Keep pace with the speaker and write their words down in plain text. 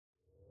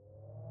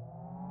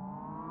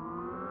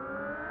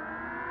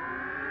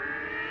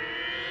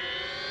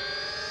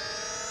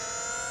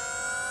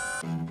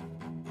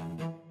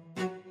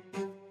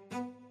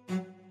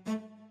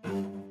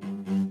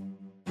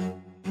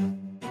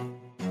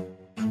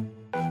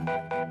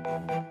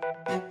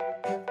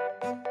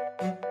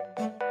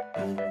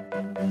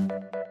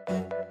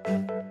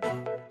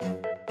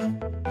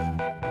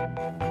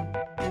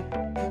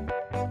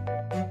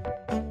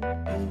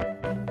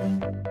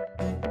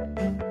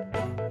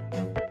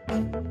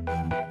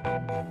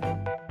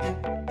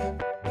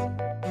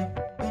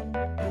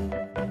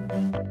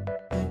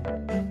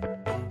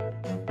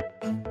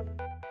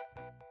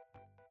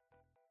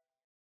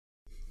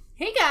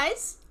Hey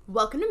guys,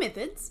 welcome to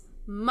Mythids.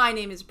 My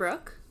name is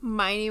Brooke.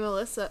 My name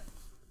Alyssa.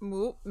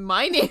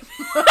 My name.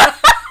 My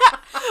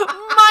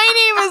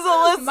name is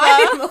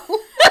Alyssa.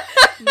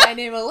 My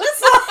name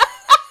Alyssa.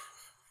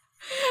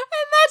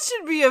 And that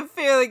should be a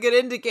fairly good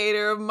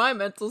indicator of my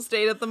mental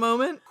state at the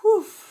moment.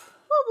 Whew.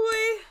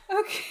 Oh boy.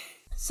 Okay.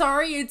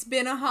 Sorry, it's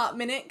been a hot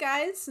minute,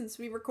 guys, since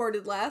we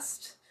recorded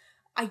last.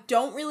 I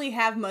don't really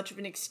have much of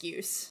an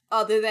excuse,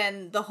 other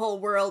than the whole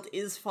world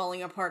is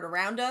falling apart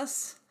around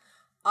us.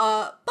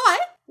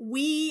 But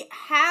we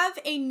have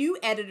a new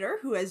editor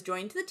who has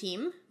joined the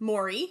team,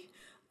 Maury.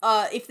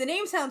 If the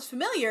name sounds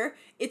familiar,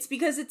 it's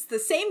because it's the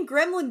same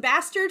gremlin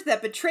bastard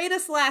that betrayed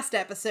us last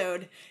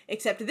episode,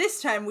 except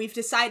this time we've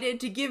decided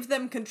to give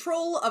them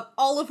control of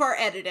all of our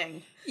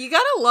editing. You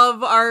gotta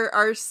love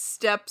our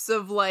steps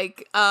of,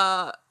 like,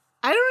 I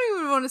don't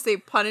even want to say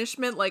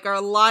punishment, like our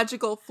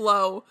logical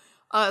flow.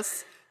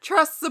 Us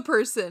trusts the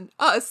person.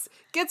 Us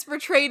gets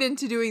betrayed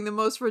into doing the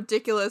most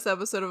ridiculous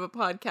episode of a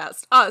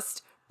podcast.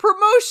 Us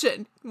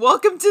promotion.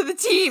 Welcome to the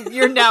team.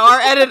 You're now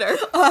our editor.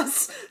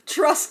 Us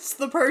trusts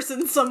the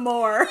person some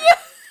more. Yeah.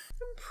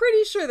 I'm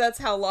pretty sure that's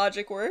how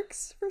logic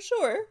works, for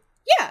sure.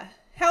 Yeah.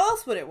 How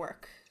else would it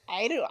work?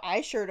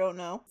 I sure don't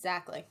know.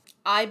 Exactly.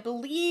 I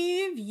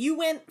believe you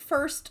went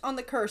first on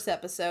the curse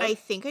episode. I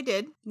think I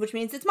did. Which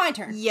means it's my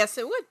turn. Yes,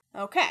 it would.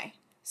 Okay.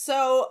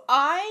 So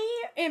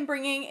I am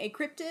bringing a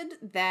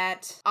cryptid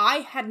that I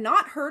had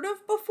not heard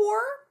of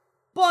before,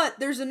 but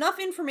there's enough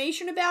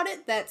information about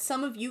it that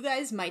some of you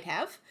guys might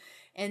have,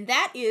 and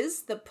that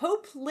is the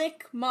Pope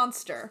Lick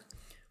Monster,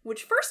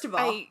 which, first of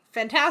all,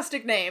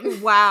 fantastic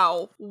name.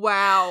 Wow.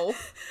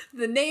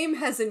 The name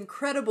has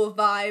incredible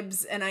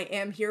vibes, and I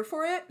am here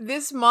for it.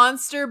 This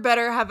monster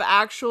better have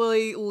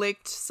actually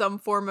licked some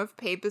form of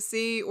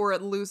papacy, or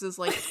it loses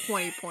like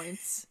 20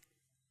 points.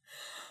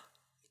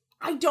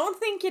 I don't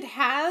think it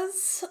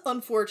has,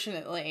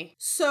 unfortunately.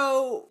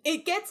 So,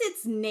 it gets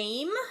its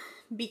name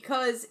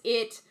because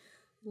it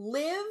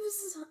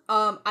lives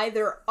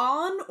either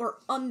on or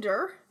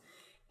under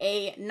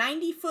a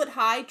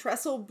 90-foot-high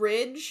trestle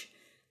bridge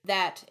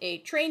that a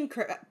train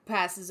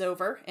passes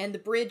over, and the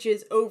bridge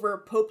is over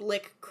Pope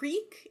Lick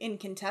Creek in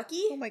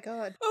Kentucky. Oh my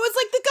god. Oh, it's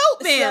like the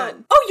Goat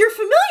Man! Oh, you're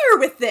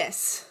familiar with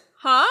this!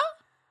 Huh?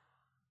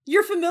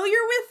 You're familiar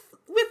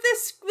with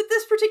this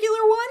particular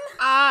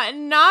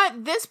one?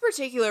 Not this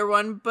particular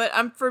one, but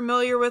I'm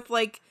familiar with,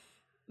 like,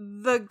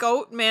 the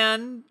Goat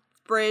Man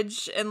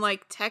bridge in,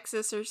 like,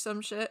 Texas or some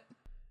shit.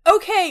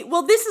 Okay,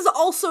 well, this is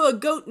also a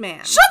Goat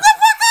Man. Shut the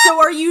fuck up! So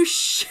are you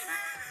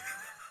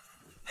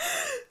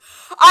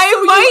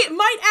I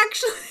might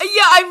actually...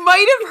 Yeah, I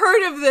might have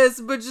heard of this,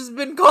 but just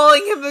been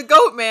calling him the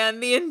Goat Man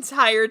the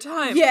entire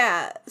time.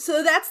 Yeah,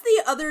 so that's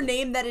the other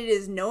name that it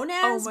is known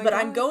as, but God.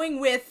 I'm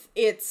going with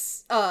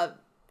its,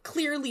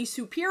 clearly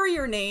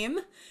superior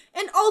name,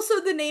 and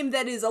also the name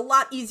that is a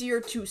lot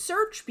easier to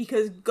search,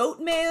 because Goat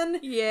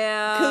Man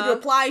could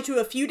apply to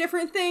a few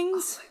different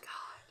things.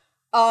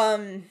 Oh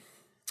my god.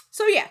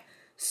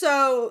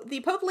 So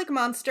the Pope Lick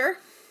Monster,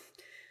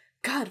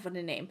 God, what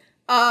a name.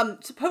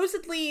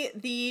 Supposedly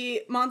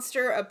the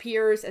monster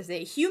appears as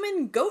a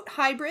human-goat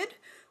hybrid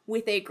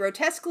with a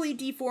grotesquely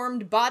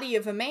deformed body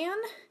of a man,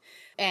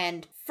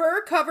 and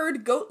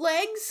fur-covered goat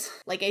legs,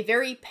 like a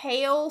very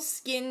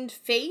pale-skinned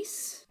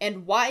face,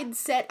 and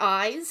wide-set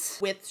eyes,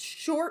 with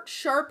short,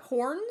 sharp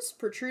horns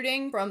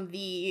protruding from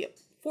the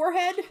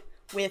forehead,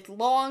 with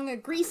long,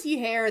 greasy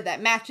hair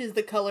that matches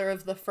the color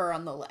of the fur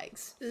on the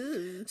legs.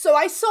 Ooh. So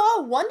I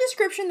saw one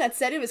description that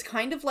said it was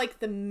kind of like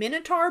the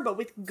Minotaur, but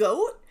with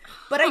goat,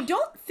 but I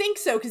don't think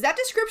so, because that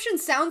description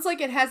sounds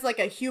like it has, like,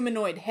 a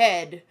humanoid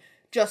head,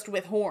 just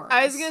with horns.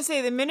 I was gonna say,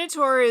 the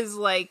Minotaur is,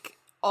 like,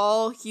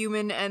 all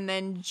human and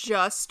then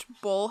just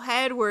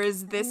bullhead,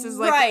 whereas this is,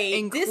 like,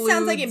 includes... This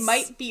sounds like it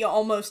might be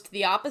almost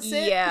the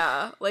opposite.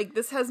 Yeah, like,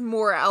 this has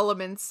more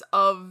elements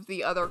of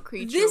the other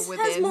creature this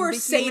within has more the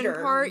satyr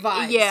human part.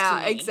 vibes Yeah,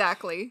 to me.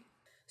 exactly.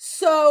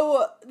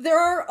 So, there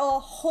are a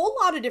whole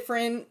lot of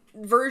different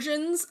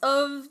versions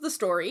of the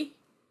story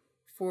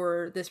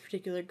for this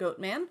particular Goat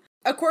Man.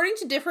 According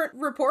to different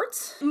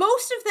reports,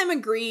 most of them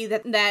agree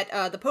that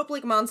the Pope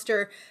Lick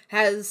Monster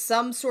has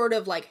some sort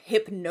of, like,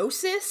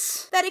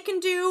 hypnosis that it can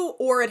do,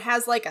 or it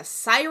has, like, a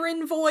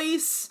siren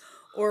voice,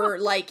 or,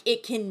 like,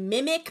 it can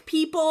mimic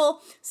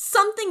people,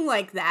 something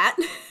like that.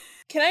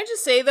 Can I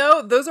just say,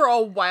 though, those are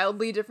all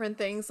wildly different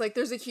things. Like,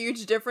 there's a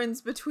huge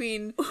difference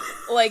between,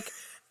 like,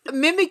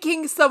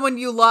 mimicking someone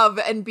you love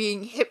and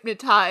being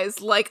hypnotized.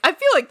 Like, I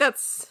feel like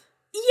that's...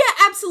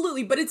 Yeah,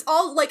 absolutely, but it's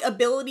all, like,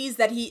 abilities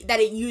that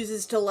it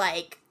uses to,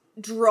 like,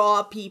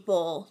 draw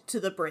people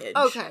to the bridge.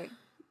 Okay.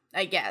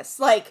 I guess.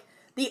 Like,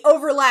 the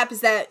overlap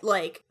is that,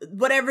 like,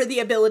 whatever the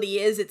ability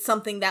is, it's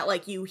something that,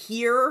 like, you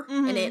hear,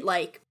 and it,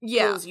 like,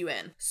 pulls you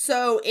in.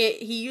 So,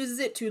 he uses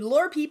it to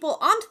lure people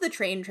onto the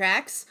train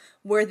tracks,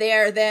 where they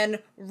are then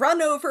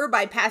run over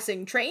by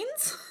passing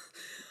trains.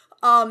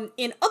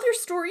 In other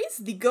stories,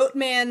 the Goat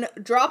Man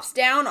drops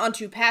down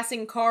onto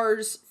passing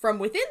cars from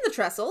within the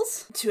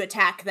trestles to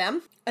attack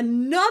them.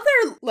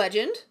 Another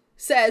legend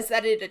says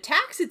that it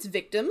attacks its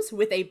victims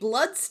with a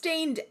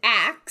blood-stained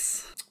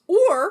axe,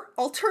 or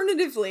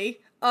alternatively,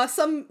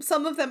 some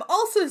of them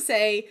also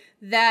say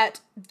that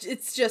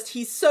it's just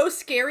he's so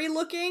scary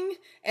looking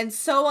and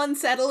so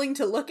unsettling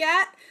to look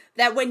at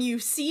that when you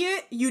see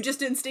it, you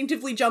just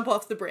instinctively jump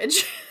off the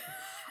bridge.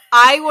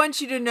 I want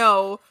you to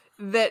know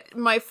that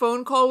my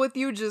phone call with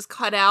you just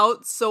cut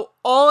out, so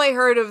all I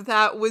heard of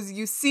that was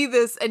you see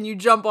this and you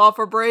jump off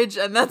a bridge,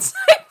 and that's,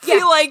 I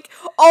feel like,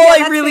 all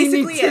I really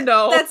need to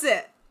know. That's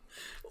it.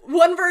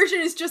 One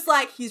version is just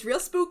like, he's real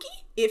spooky.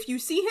 If you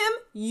see him,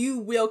 you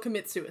will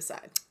commit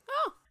suicide.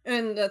 Oh.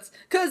 And that's,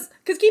 cause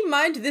keep in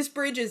mind, this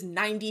bridge is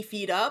 90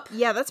 feet up.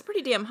 Yeah, that's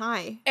pretty damn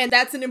high. And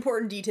that's an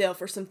important detail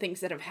for some things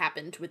that have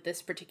happened with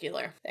this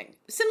particular thing.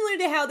 Similar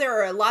to how there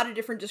are a lot of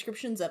different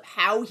descriptions of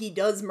how he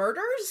does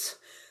murders,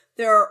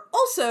 there are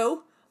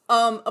also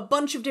a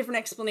bunch of different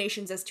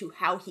explanations as to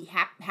how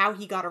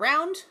he got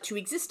around to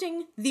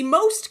existing. The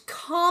most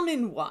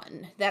common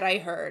one that I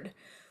heard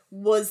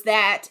was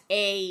that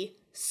a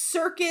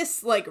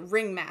circus,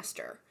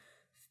 ringmaster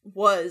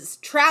was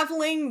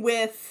traveling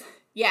with...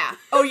 Yeah.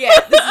 Oh, yeah.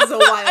 This is a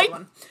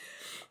wild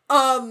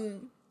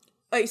one.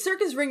 A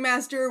circus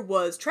ringmaster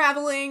was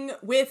traveling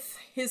with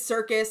his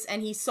circus,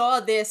 and he saw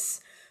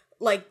this,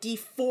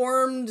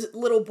 deformed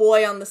little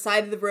boy on the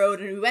side of the road,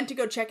 and he went to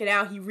go check it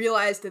out. He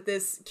realized that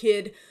this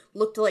kid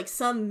looked like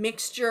some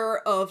mixture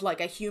of,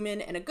 a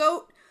human and a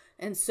goat,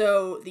 and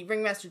so the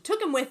ringmaster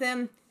took him with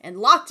him and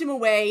locked him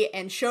away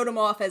and showed him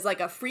off as,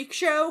 a freak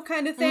show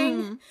kind of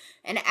thing. Mm.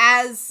 And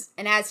as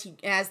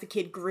the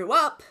kid grew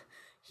up,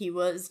 he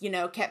was,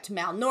 kept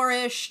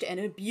malnourished and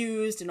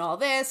abused and all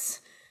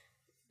this.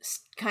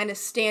 Kind of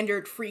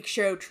standard freak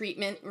show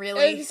treatment,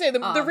 really. As you say,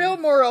 the real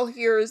moral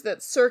here is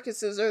that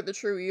circuses are the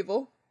true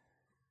evil.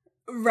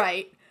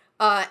 Right.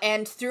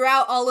 And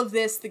throughout all of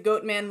this, the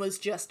Goat Man was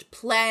just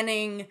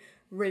planning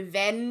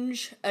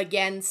revenge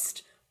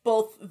against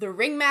both the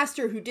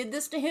ringmaster who did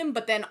this to him,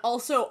 but then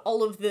also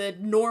all of the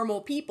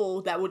normal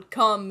people that would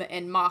come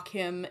and mock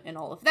him and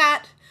all of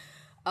that.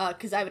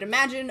 Because I would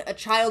imagine a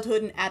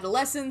childhood and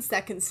adolescence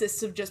that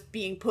consists of just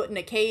being put in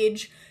a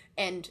cage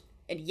and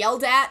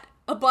yelled at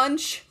a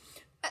bunch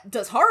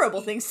does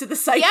horrible things to the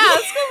psyche. Yeah,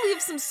 it's gonna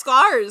leave some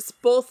scars,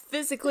 both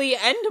physically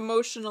and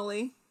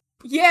emotionally.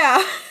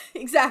 Yeah,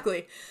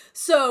 exactly.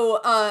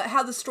 So,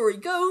 how the story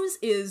goes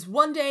is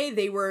one day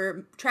they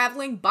were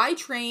traveling by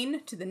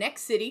train to the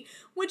next city,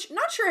 which,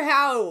 not sure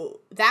how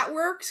that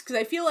works, because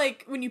I feel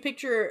like when you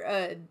picture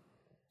a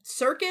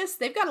circus,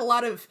 they've got a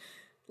lot of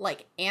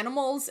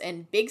animals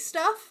and big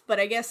stuff, but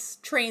I guess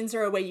trains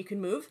are a way you can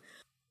move.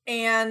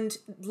 And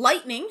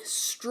lightning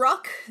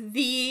struck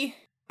I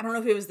don't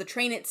know if it was the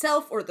train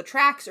itself or the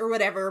tracks or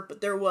whatever,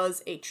 but there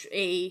was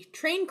a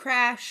train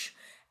crash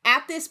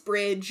at this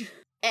bridge.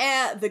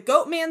 The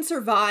Goat Man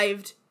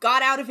survived,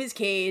 got out of his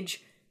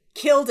cage,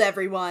 killed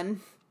everyone,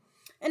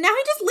 and now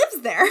he just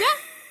lives there.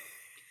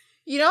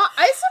 Yeah.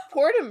 I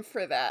support him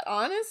for that,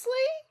 honestly.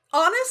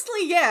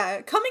 Honestly,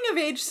 yeah. Coming of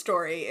age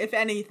story, if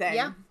anything.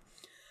 Yeah.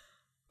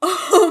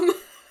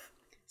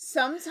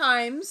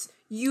 Sometimes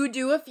you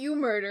do a few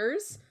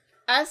murders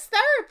as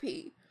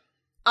therapy.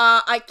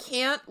 I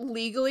can't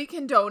legally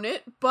condone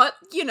it, but,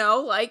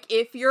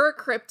 if you're a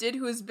cryptid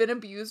who's been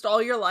abused all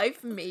your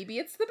life, maybe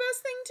it's the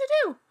best thing to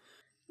do.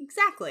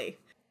 Exactly.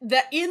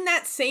 In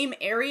that same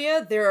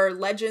area, there are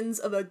legends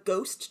of a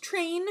ghost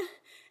train,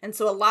 and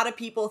so a lot of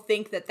people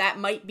think that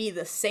might be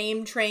the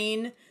same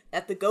train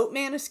that the Goat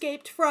Man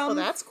escaped from. Oh,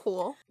 that's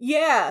cool.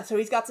 Yeah, so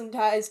he's got some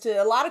ties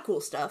to a lot of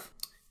cool stuff.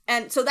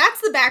 And so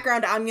that's the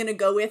background I'm going to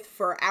go with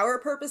for our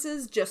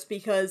purposes, just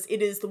because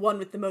it is the one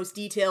with the most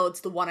detail. It's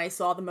the one I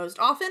saw the most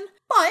often.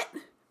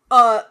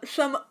 But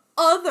some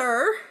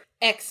other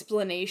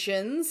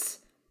explanations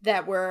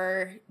that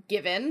were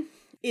given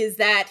is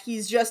that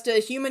he's just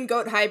a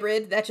human-goat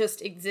hybrid that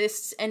just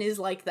exists and is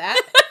like that.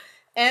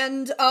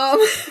 And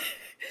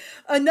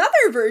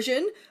another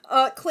version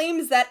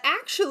claims that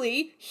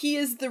actually he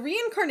is the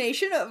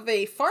reincarnation of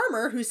a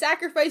farmer who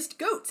sacrificed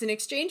goats in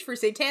exchange for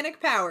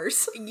satanic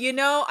powers.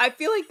 I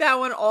feel like that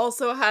one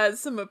also has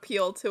some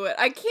appeal to it.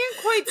 I can't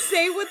quite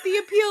say what the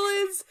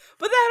appeal is,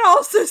 but that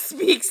also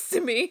speaks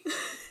to me.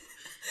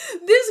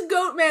 This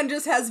Goat Man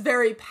just has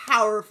very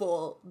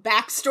powerful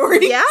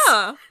backstories.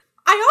 Yeah.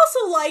 I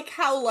also like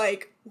how,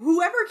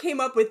 whoever came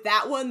up with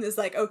that one is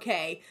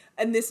okay,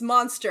 and this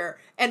monster.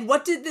 And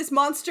what did this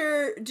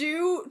monster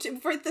do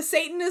for the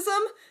Satanism?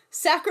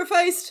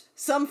 Sacrificed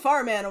some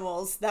farm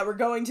animals that were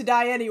going to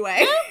die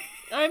anyway.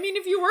 I mean,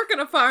 if you work on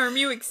a farm,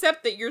 you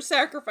accept that you're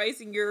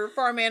sacrificing your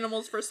farm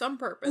animals for some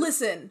purpose.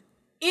 Listen,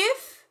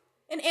 if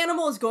an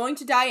animal is going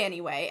to die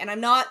anyway, and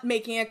I'm not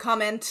making a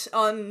comment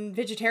on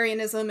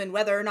vegetarianism and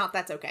whether or not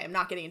that's okay, I'm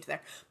not getting into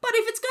there, but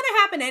if it's gonna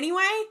happen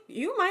anyway,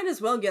 you might as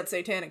well get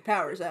satanic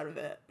powers out of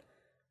it.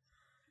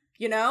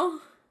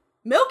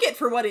 Milk it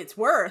for what it's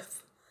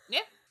worth. Yeah.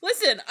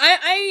 Listen,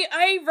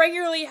 I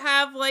regularly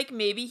have,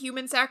 maybe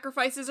human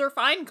sacrifices are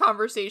fine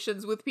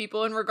conversations with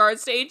people in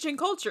regards to ancient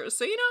cultures.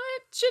 So,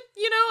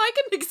 I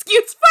can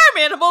excuse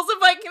farm animals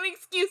if I can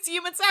excuse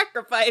human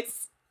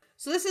sacrifice.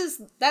 So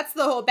that's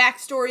the whole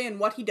backstory and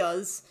what he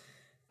does.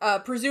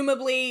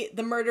 Presumably,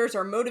 the murders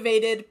are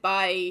motivated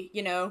by,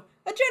 you know,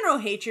 a general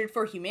hatred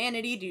for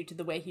humanity due to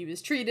the way he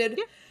was treated.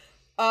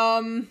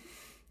 Yeah.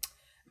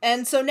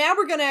 And so now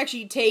we're gonna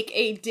actually take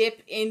a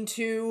dip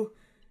into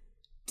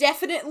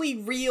definitely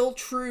real,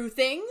 true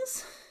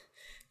things.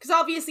 Because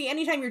obviously,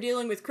 anytime you're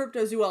dealing with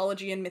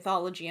cryptozoology and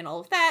mythology and all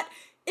of that,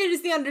 it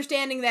is the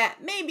understanding that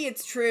maybe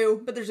it's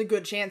true, but there's a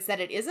good chance that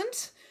it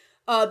isn't.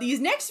 These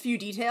next few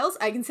details,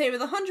 I can say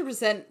with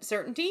 100%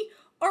 certainty,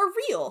 are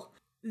real.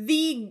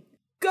 The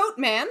Goat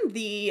Man,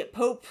 the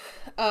Pope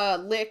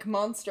Lick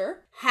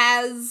monster,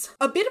 has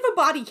a bit of a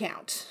body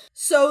count.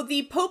 So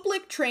the Pope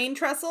Lick train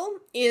trestle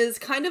is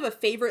kind of a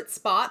favorite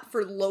spot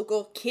for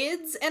local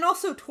kids and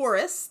also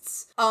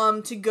tourists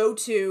to go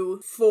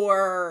to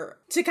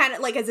kind of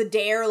like as a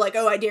dare, like,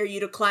 oh, I dare you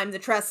to climb the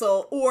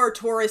trestle, or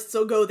tourists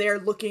will go there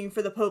looking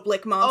for the Pope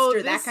Lick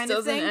monster, that kind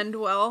of thing. This doesn't end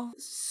well.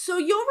 So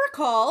you'll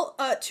recall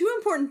two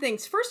important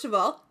things. First of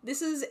all,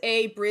 this is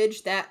a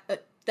bridge that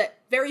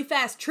very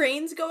fast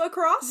trains go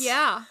across.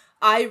 Yeah.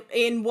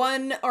 In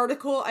one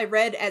article, I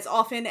read as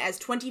often as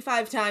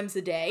 25 times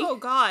a day. Oh,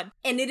 God.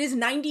 And it is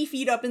 90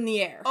 feet up in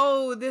the air.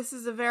 Oh, this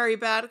is a very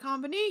bad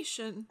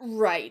combination.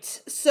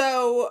 Right.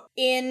 So,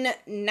 in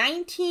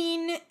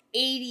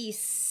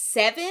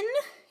 1987,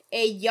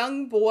 a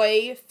young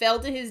boy fell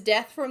to his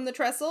death from the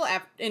trestle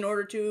in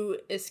order to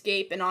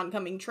escape an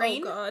oncoming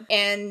train. Oh, God.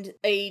 And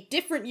a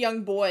different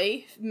young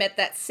boy met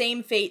that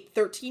same fate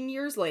 13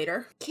 years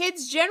later.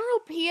 Kids, general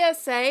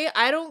PSA,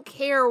 I don't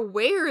care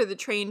where the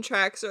train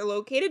tracks are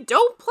located.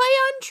 Don't play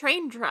on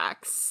train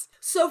tracks.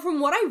 So from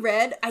what I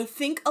read, I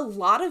think a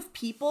lot of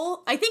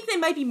people, I think they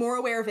might be more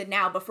aware of it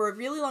now, but for a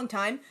really long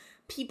time,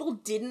 people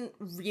didn't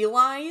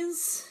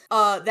realize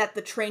that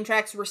the train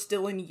tracks were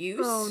still in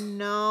use. Oh,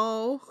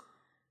 no.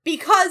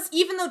 Because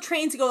even though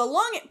trains go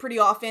along it pretty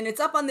often,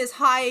 it's up on this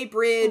high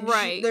bridge.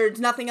 Right. There's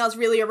nothing else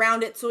really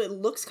around it, so it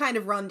looks kind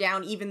of run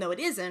down even though it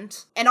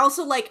isn't. And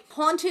also, like,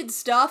 haunted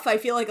stuff, I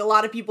feel like a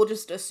lot of people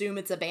just assume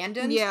it's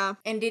abandoned. Yeah.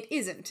 And it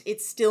isn't.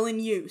 It's still in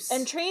use.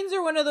 And trains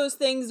are one of those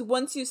things,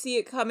 once you see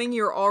it coming,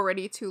 you're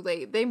already too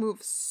late. They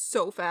move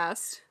so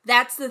fast.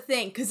 That's the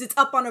thing, because it's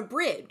up on a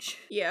bridge.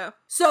 Yeah.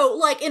 So,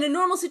 like, in a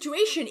normal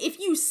situation, if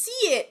you see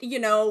it,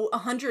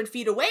 100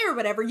 feet away or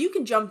whatever, you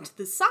can jump to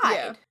the side.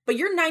 Yeah. But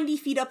you're 90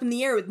 feet up in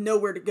the air with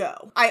nowhere to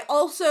go. I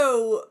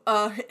also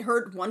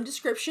heard one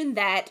description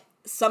that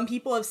some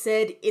people have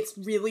said it's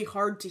really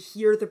hard to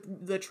hear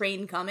the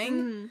train coming.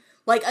 Mm.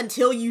 Like,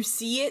 until you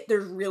see it,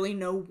 there's really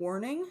no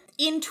warning.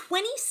 In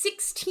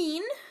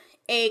 2016,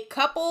 a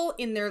couple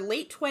in their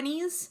late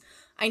 20s,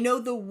 I know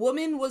the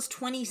woman was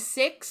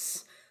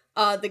 26,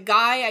 the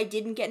guy, I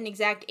didn't get an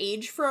exact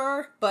age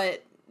for,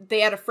 but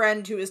they had a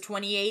friend who was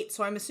 28,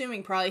 so I'm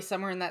assuming probably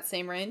somewhere in that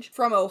same range,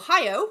 from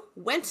Ohio,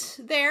 went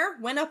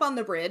up on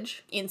the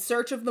bridge in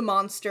search of the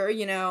monster,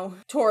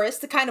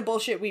 tourists, the kind of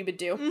bullshit we would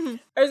do. Mm-hmm.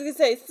 I was gonna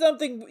say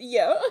something,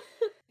 yeah.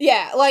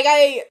 Yeah, like,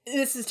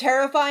 this is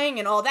terrifying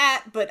and all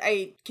that, but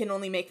I can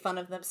only make fun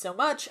of them so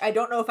much. I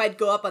don't know if I'd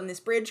go up on this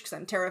bridge because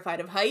I'm terrified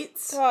of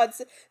heights. God,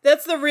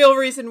 that's the real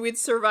reason we'd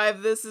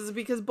survive this, is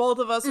because both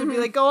of us would be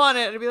like, go on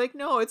it, and I'd be like,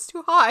 no, it's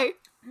too high.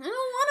 I don't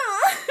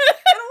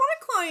wanna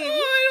climb. Oh,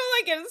 I don't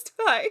like it, it's too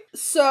high.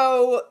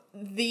 So,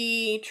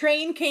 the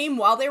train came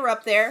while they were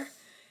up there,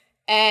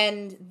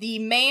 and the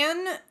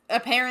man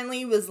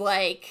apparently was,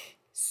 like,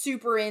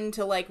 super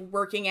into, like,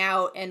 working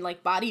out and,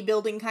 like,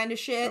 bodybuilding kind of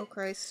shit. Oh,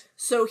 Christ.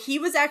 So he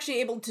was actually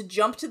able to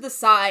jump to the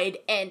side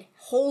and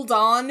hold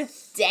on,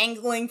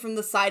 dangling from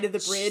the side of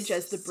the bridge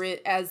as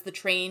the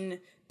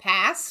train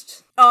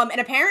passed. And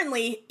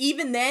apparently,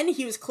 even then,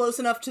 he was close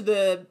enough to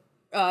the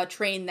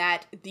train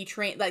that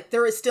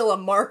there is still a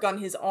mark on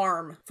his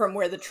arm from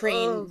where the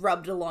train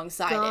rubbed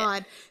alongside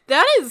it.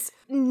 That is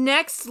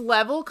next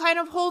level kind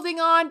of holding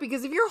on,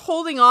 because if you're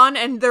holding on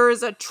and there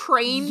is a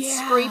train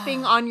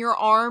scraping on your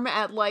arm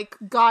at, like,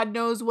 God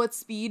knows what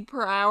speed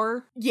per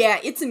hour. Yeah,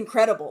 it's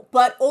incredible.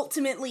 But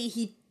ultimately,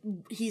 he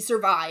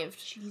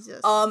survived.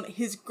 Jesus.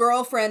 His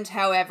girlfriend,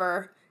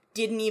 however,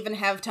 didn't even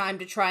have time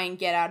to try and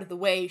get out of the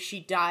way. She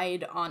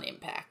died on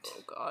impact.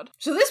 Oh, God.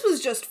 So this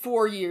was just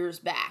 4 years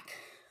back.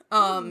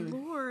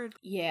 Lord.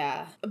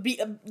 Yeah.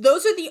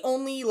 Those are the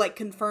only, like,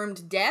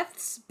 confirmed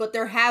deaths, but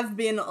there have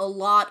been a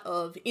lot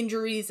of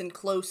injuries and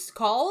close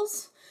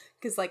calls,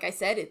 because, like I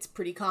said, it's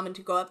pretty common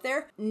to go up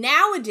there.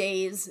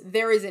 Nowadays,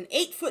 there is an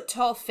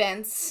 8-foot-tall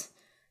fence,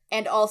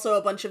 and also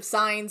a bunch of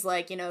signs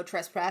like,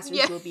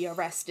 trespassers will be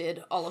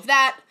arrested, all of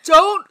that.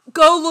 Don't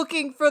go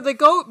looking for the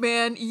Goat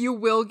Man. You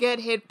will get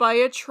hit by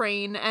a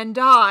train and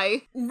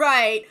die.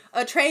 Right.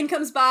 A train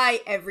comes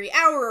by every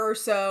hour or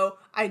so.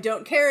 I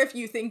don't care if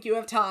you think you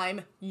have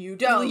time. You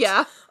don't.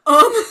 Yeah.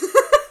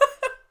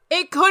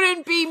 It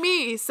couldn't be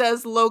me,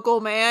 says local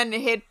man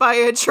hit by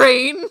a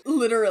train.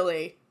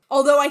 Literally.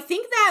 Although I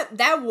think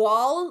that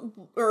wall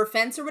or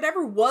fence or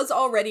whatever was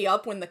already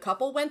up when the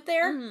couple went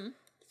there. Mm-hmm.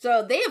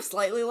 So they have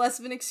slightly less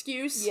of an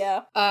excuse.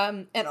 Yeah.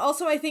 And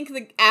also I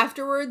think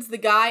afterwards the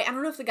guy, I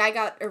don't know if the guy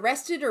got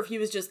arrested or if he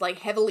was just, like,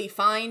 heavily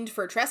fined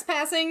for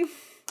trespassing.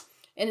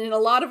 And in a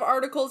lot of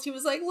articles, he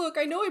was like, look,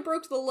 I know I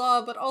broke the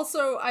law, but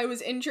also I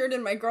was injured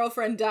and my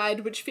girlfriend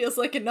died, which feels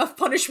like enough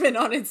punishment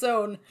on its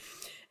own.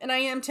 And I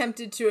am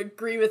tempted to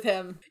agree with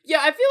him. Yeah,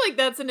 I feel like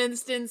that's an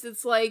instance.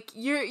 It's like,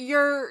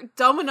 you're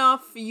dumb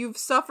enough, you've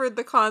suffered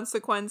the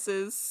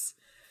consequences.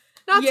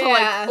 Not to,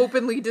 like,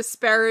 openly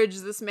disparage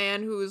this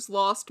man who's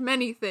lost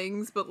many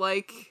things, but,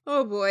 like,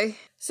 oh boy.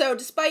 So,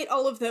 despite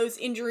all of those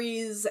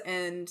injuries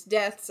and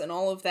deaths and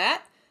all of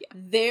that,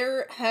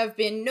 there have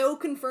been no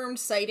confirmed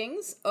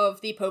sightings of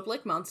the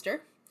Pope-like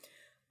monster.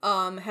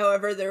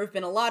 However, there have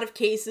been a lot of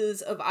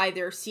cases of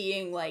either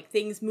seeing, like,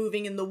 things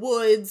moving in the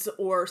woods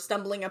or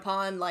stumbling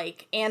upon,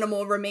 like,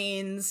 animal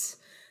remains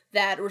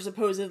that were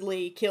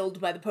supposedly killed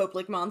by the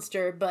Pope-like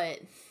monster, but,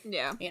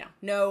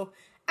 no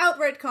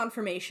outright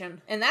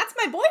confirmation. And that's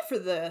my boy for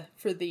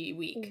the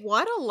week.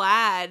 What a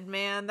lad,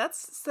 man.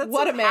 That's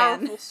what a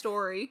powerful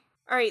story.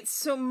 All right,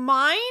 so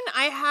mine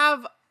I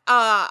have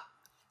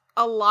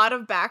a lot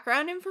of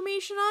background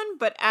information on,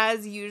 but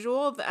as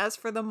usual, as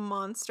for the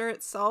monster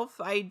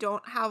itself, I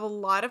don't have a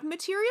lot of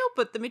material,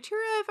 but the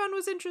material I found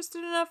was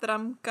interesting enough that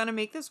I'm gonna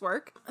make this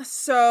work.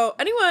 So,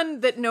 anyone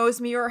that knows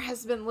me or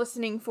has been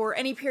listening for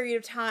any period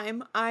of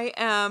time, I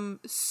am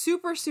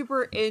super,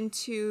 super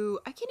into,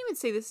 I can't even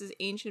say this is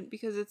ancient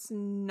because it's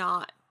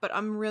not, but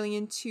I'm really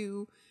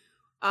into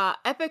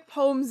epic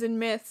poems and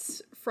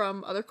myths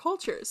from other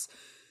cultures.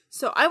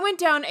 So I went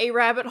down a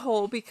rabbit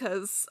hole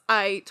because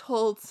I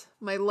told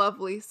my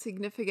lovely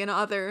significant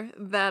other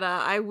that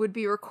I would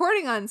be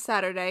recording on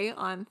Saturday,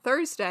 on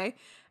Thursday,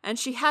 and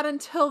she had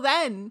until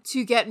then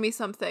to get me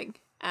something.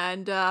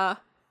 And,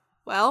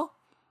 well,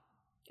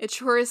 it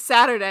sure is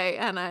Saturday,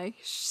 and I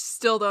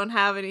still don't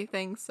have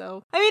anything,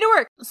 so I made it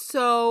work.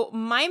 So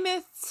my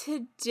myth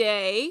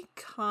today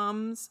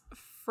comes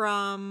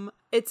from,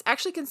 it's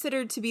actually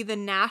considered to be the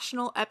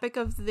national epic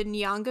of the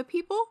Nyanga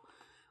people,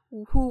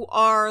 who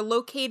are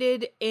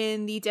located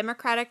in the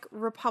Democratic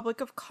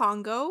Republic of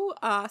Congo,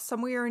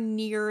 somewhere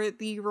near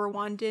the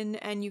Rwandan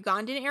and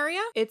Ugandan area.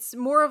 It's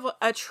more of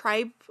a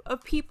tribe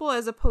of people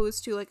as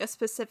opposed to like a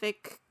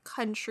specific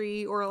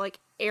country or like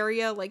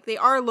area. Like they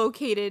are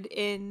located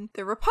in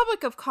the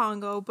Republic of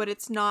Congo, but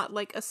it's not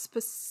like a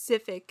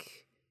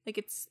specific, like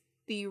it's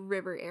the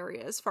river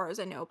area as far as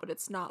I know, but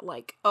it's not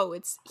like, oh,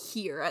 it's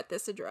here at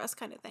this address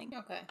kind of thing.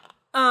 Okay.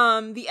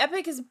 The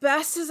epic, as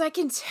best as I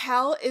can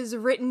tell, is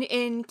written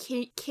in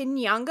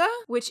Kinyanga,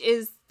 which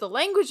is the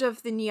language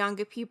of the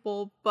Nyanga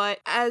people,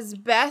 but as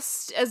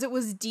best as it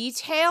was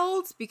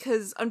detailed,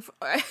 because I don't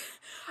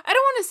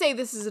want to say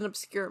this is an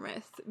obscure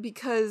myth,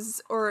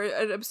 because, or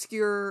an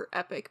obscure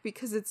epic,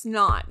 because it's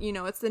not,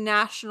 it's the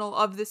national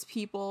of this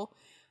people,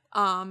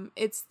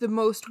 it's the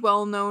most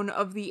well-known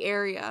of the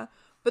area.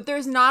 But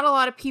there's not a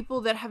lot of people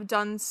that have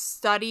done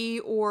study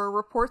or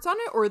reports on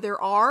it, or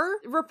there are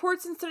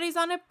reports and studies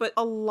on it, but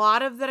a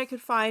lot of that I could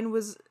find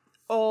was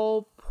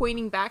all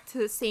pointing back to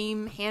the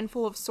same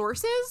handful of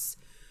sources.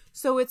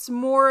 So it's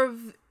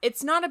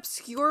not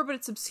obscure, but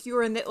it's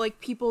obscure in that, like,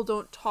 people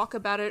don't talk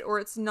about it, or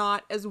it's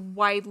not as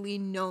widely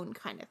known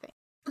kind of thing.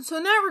 So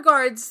in that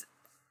regards,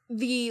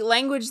 the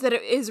language that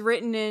it is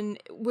written in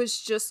was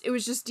just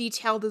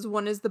detailed as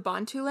one as the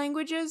Bantu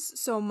languages,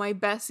 so my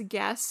best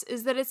guess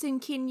is that it's in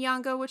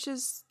Kinyanga, which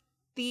is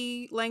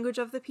the language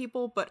of the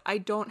people, but I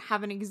don't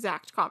have an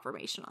exact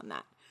confirmation on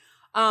that.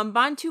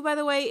 Bantu, by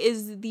the way,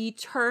 is the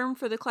term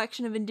for the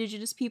collection of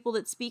indigenous people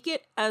that speak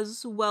it,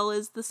 as well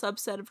as the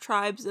subset of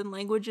tribes and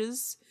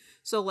languages.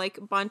 So, like,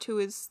 Bantu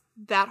is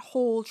that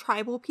whole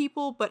tribal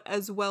people, but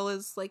as well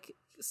as, like,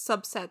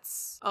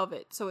 subsets of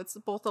it, so it's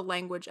both a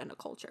language and a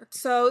culture.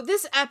 So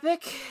this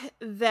epic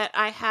that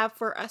I have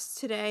for us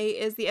today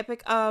is the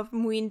Epic of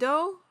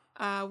Mwindo,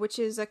 which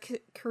is a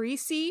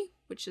Kirisi,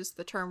 which is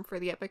the term for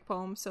the epic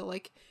poem. So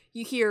like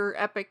you hear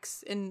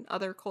epics in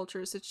other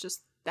cultures, it's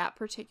just that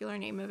particular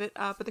name of it.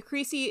 But the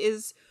Kirisi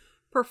is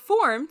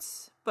performed,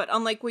 but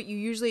unlike what you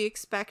usually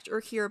expect or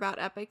hear about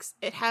epics,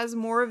 it has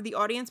more of the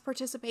audience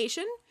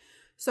participation.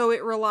 So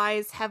it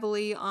relies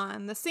heavily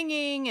on the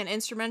singing and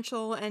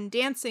instrumental and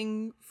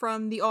dancing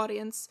from the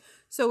audience.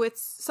 So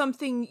it's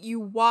something you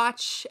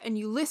watch and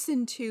you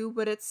listen to,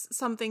 but it's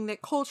something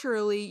that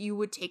culturally you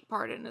would take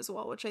part in as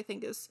well, which I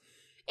think is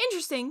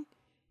interesting.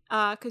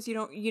 Because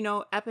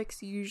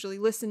epics you usually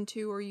listen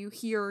to or you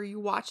hear or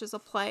you watch as a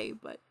play,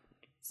 but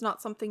it's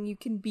not something you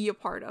can be a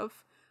part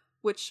of.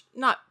 Which,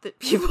 not that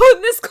people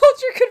in this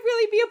culture could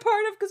really be a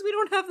part of because we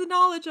don't have the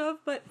knowledge of,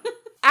 but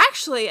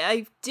actually,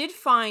 I did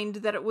find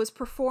that it was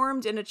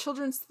performed in a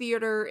children's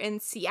theater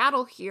in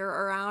Seattle here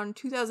around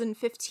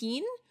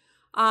 2015.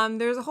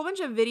 There's a whole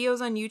bunch of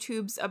videos on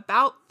YouTube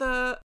about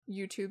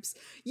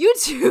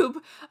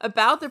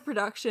the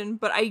production,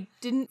 but I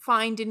didn't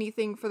find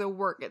anything for the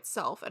work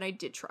itself, and I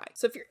did try.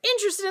 So if you're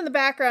interested in the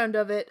background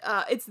of it,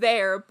 it's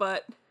there,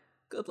 but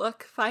good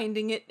luck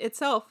finding it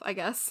itself, I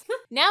guess.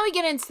 Now we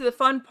get into the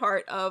fun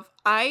part of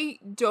I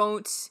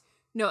don't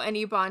know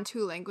any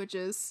Bantu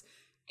languages,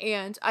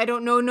 and I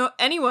don't know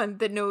anyone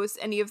that knows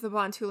any of the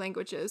Bantu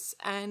languages,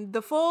 and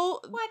the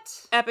full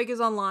epic is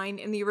online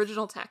in the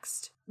original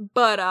text,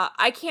 but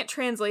I can't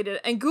translate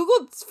it, and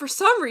Google, for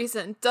some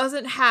reason,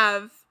 doesn't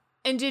have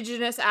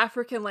indigenous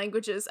African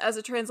languages as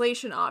a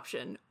translation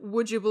option,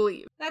 would you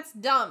believe? That's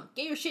dumb.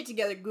 Get your shit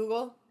together,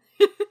 Google.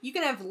 You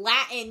can have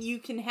Latin, you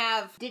can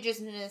have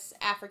indigenous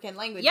African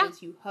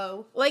languages, you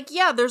hoe. Like,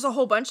 yeah, there's a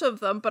whole bunch of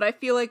them, but I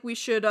feel like we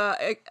should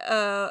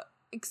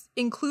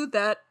include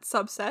that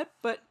subset,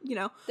 but, you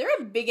know. They're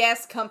a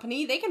big-ass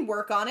company. They can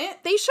work on it.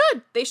 They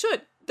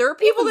should. There are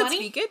people that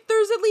speak it.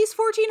 There's at least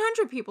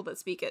 1,400 people that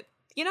speak it.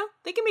 You know,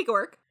 they can make it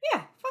work.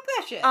 Yeah, fuck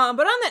that shit.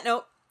 But on that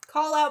note,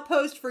 call out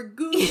post for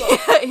Google.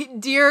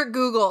 Dear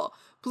Google,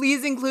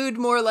 please include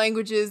more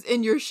languages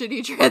in your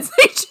shitty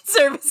translation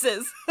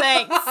services.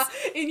 Thanks.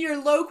 In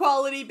your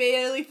low-quality,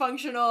 barely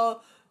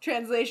functional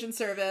translation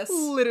service.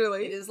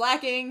 Literally. It is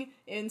lacking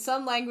in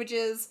some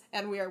languages,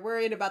 and we are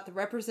worried about the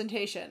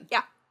representation.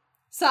 Yeah.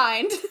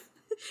 Signed.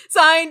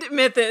 Signed,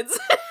 Mythids.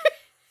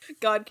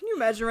 God, can you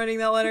imagine writing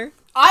that letter?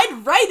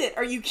 I'd write it!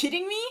 Are you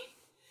kidding me?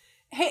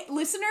 Hey,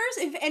 listeners,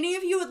 if any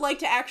of you would like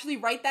to actually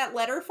write that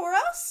letter for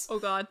us... Oh,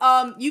 God.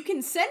 You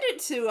can send it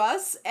to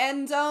us,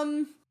 and,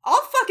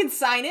 I'll fucking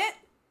sign it.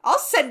 I'll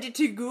send it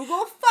to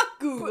Google. Fuck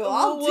Google.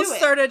 I'll do it. We'll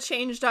start a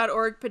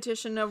change.org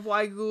petition of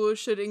why Google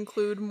should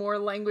include more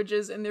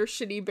languages in their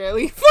shitty,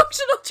 barely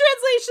functional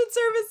translation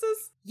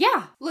services.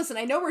 Yeah. Listen,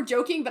 I know we're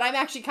joking, but I'm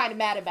actually kind of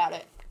mad about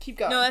it. Keep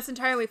going. No, that's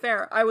entirely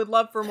fair. I would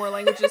love for more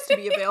languages to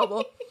be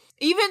available.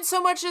 Even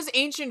so much as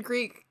Ancient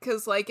Greek,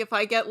 because, like, if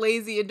I get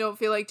lazy and don't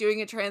feel like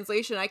doing a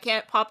translation, I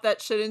can't pop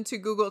that shit into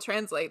Google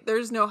Translate.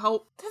 There's no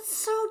help. That's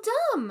so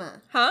dumb.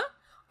 Huh?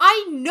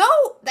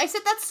 I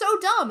said that's so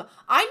dumb.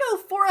 I know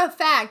for a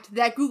fact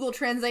that Google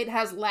Translate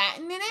has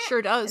Latin in it.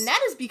 Sure does. And that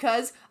is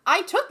because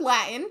I took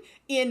Latin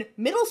in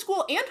middle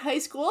school and high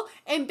school,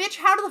 and bitch,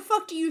 how the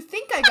fuck do you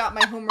think I got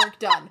my homework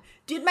done?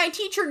 Did my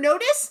teacher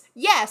notice?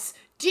 Yes.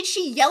 Did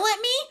she yell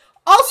at me?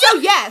 Also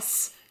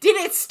yes. Did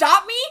it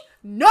stop me?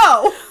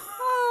 No.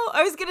 Oh,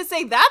 I was gonna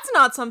say, that's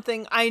not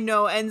something I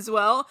know ends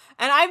well,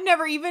 and I've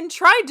never even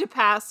tried to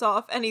pass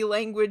off any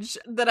language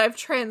that I've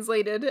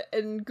translated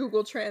in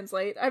Google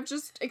Translate. I've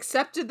just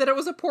accepted that it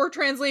was a poor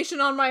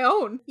translation on my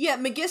own. Yeah,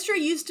 Magistra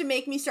used to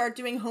make me start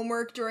doing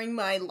homework during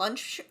my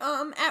lunch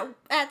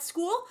at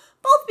school,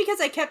 both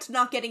because I kept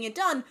not getting it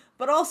done,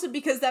 but also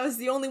because that was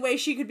the only way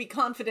she could be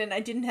confident I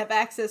didn't have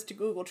access to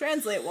Google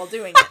Translate while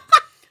doing it.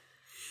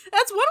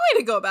 That's one way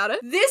to go about it.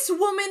 This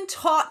woman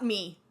taught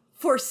me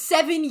for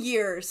 7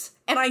 years,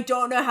 and I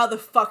don't know how the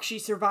fuck she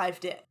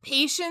survived it.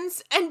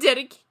 Patience and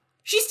dedication.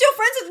 She's still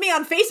friends with me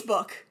on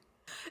Facebook.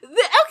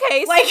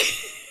 Okay. Like...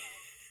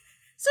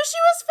 So she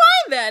was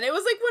fine then. It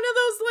was like one of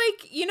those,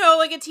 like, you know,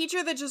 like a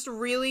teacher that just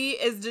really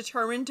is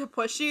determined to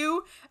push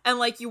you, and,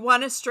 like, you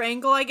want to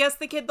strangle, I guess,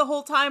 the kid the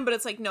whole time, but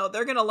it's like, no,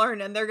 they're gonna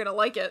learn and they're gonna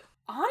like it.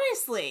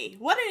 Honestly,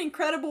 what an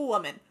incredible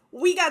woman.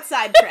 We got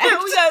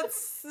sidetracked. We got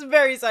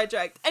very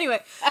sidetracked.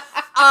 Anyway,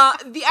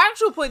 the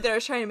actual point that I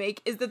was trying to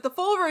make is that the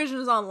full version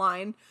is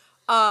online,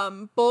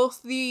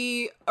 both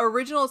the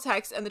original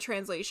text and the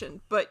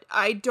translation, but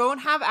I don't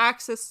have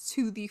access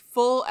to the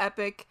full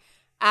epic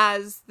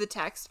as the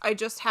text. I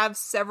just have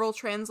several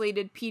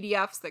translated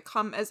PDFs that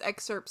come as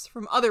excerpts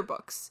from other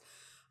books.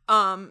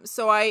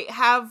 So I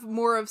have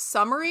more of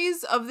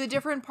summaries of the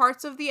different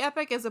parts of the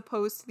epic as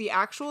opposed to the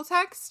actual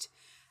text.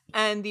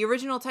 And the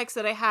original text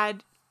that I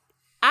had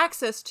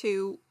access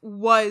to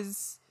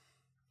was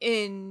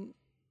in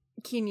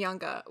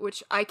Kinyanga,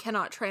 which I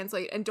cannot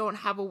translate and don't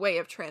have a way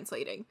of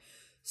translating.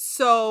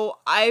 So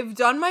I've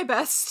done my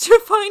best to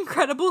find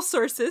credible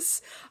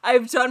sources.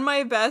 I've done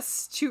my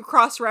best to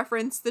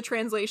cross-reference the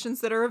translations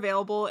that are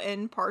available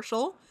in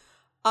partial.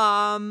 But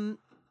I'm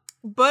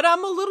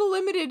a little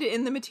limited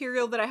in the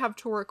material that I have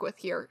to work with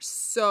here.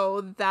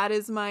 So that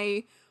is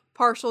my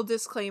partial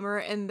disclaimer,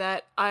 in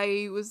that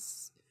I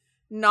was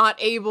not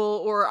able,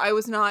 or I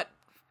was not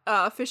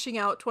fishing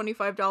out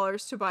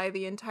 $25 to buy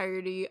the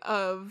entirety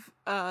of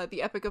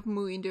the Epic of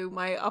Muindu.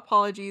 My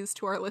apologies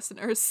to our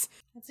listeners.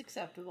 That's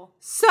acceptable.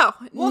 So,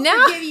 we'll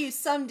now, forgive you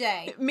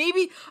someday.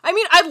 Maybe, I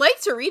mean, I'd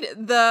like to read it.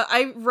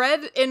 I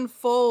read in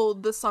full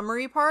the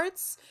summary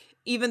parts,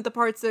 even the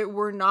parts that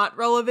were not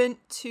relevant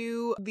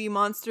to the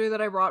monster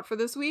that I brought for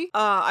this week.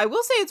 I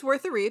will say it's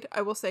worth a read.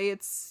 I will say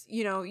it's,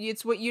 you know,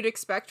 it's what you'd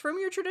expect from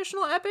your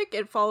traditional epic.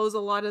 It follows a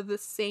lot of the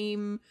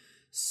same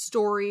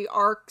story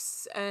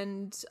arcs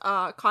and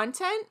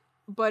content,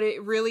 but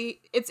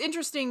it's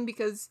interesting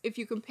because if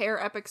you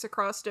compare epics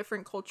across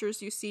different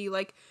cultures, you see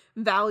like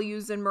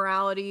values and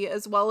morality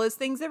as well as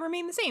things that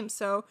remain the same.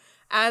 So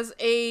as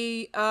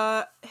a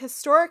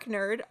historic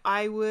nerd,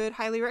 I would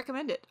highly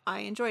recommend it. I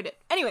enjoyed it.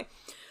 Anyway,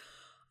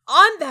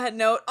 on that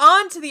note,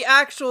 on to the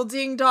actual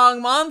ding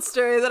dong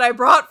monster that I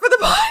brought for the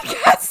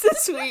podcast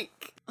this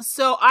week.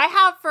 So I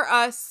have for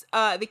us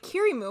the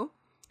Kirimu,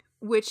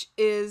 which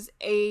is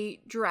a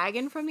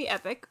dragon from the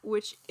epic,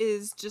 which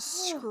is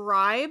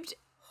described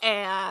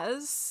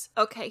as...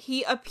 Okay,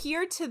 he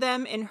appeared to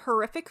them in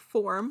horrific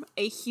form,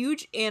 a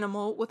huge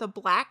animal with a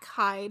black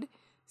hide,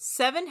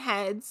 7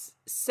 heads,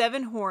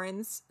 7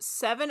 horns,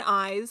 7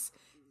 eyes,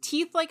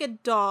 teeth like a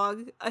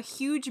dog, a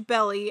huge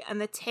belly,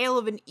 and the tail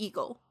of an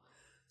eagle.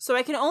 So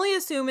I can only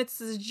assume it's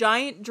this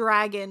giant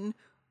dragon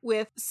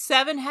with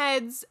 7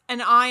 heads,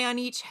 an eye on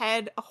each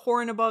head, a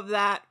horn above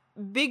that,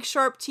 big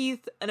sharp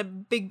teeth, and a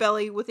big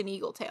belly with an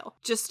eagle tail.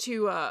 Just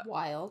to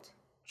wild.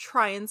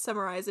 Try and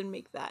summarize and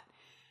make that.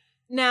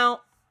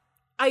 Now,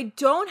 I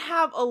don't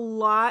have a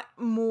lot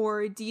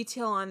more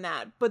detail on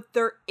that, but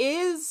there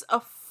is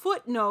a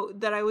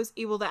footnote that I was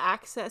able to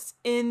access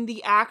in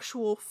the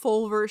actual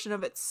full version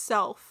of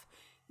itself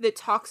that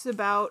talks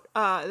about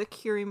the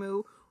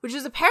Kirimu, which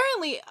is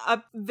apparently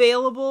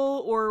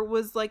available or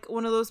was like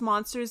one of those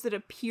monsters that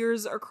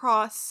appears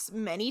across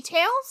many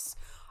tales.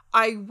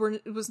 I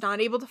was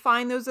not able to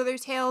find those other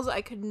tales.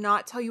 I could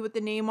not tell you what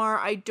the name are.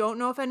 I don't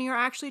know if any are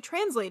actually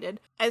translated.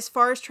 As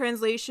far as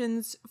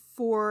translations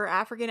for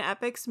African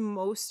epics,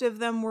 most of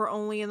them were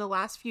only in the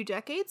last few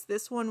decades.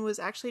 This one was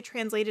actually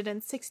translated in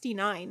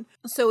 1969.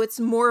 So it's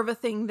more of a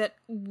thing that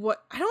I don't want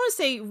to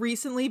say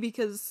recently,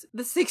 because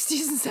the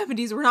 60s and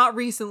 70s were not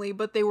recently,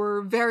 but they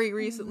were very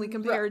recently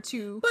compared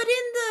to... But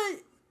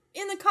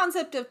in the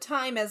concept of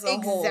time as a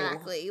whole.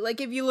 Exactly. Like,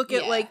 if you look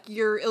at, like,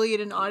 your Iliad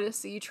and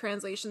Odyssey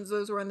translations,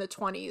 those were in the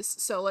 20s.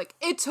 So, like,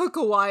 it took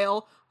a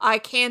while. I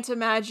can't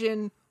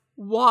imagine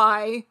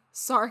why.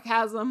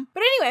 Sarcasm.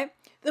 But anyway,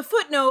 the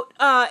footnote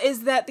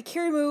is that the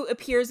Kirimu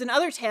appears in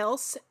other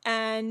tales,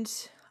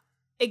 and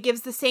it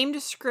gives the same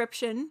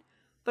description,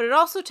 but it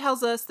also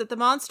tells us that the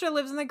monster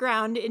lives in the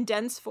ground in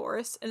dense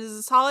forests and is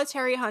a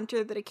solitary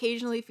hunter that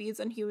occasionally feeds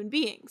on human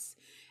beings.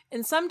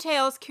 In some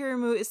tales,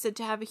 Kirimu is said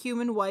to have a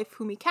human wife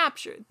whom he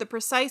captured. The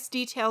precise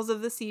details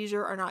of the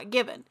seizure are not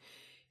given.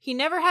 He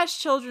never has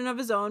children of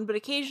his own, but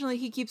occasionally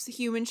he keeps a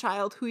human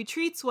child who he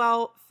treats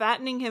well,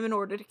 fattening him in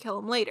order to kill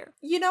him later.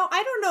 You know,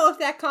 I don't know if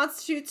that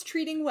constitutes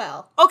treating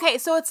well. Okay,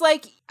 so it's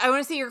like, I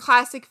want to say your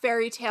classic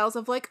fairy tales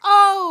of like,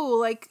 oh,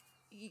 like,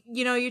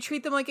 you know, you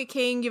treat them like a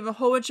king, give them a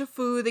whole bunch of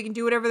food, they can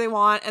do whatever they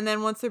want, and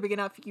then once they're big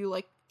enough, you,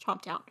 like,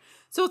 chomp down.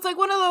 So it's like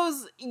one of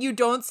those, you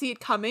don't see it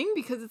coming,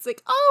 because it's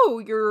like,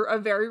 oh, you're a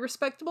very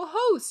respectable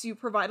host, you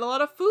provide a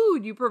lot of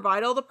food, you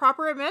provide all the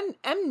proper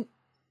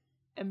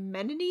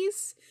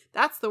amenities?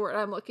 That's the word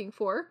I'm looking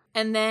for.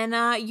 And then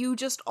you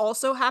just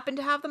also happen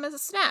to have them as a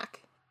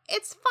snack.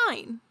 It's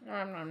fine.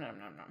 Nom, nom, nom,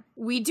 nom, nom.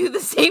 We do the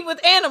same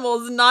with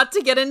animals, not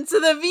to get into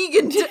the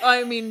vegan...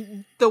 I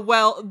mean,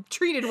 the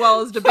treated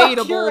well is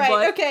debatable, You're right.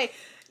 but... Okay,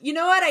 you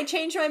know what? I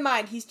changed my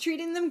mind. He's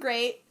treating them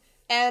great,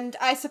 and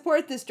I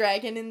support this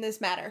dragon in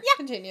this matter. Yeah.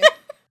 Continue.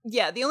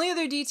 Yeah, the only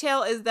other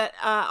detail is that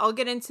I'll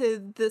get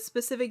into the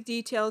specific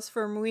details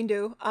for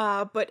Mwindu,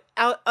 but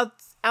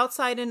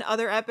outside in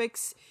other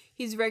epics,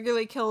 he's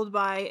regularly killed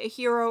by a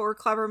hero or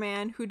clever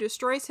man who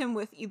destroys him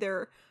with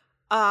either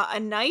a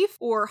knife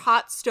or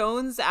hot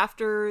stones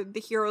after the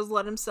hero's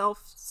let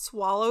himself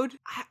swallowed.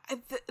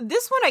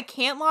 This one I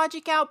can't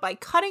logic out by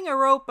cutting a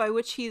rope by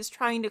which he is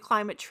trying to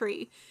climb a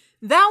tree.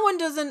 That one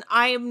doesn't.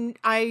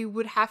 I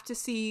would have to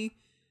see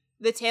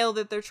the tale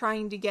that they're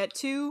trying to get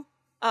to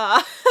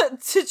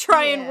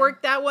try and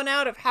work that one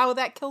out of how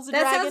that kills a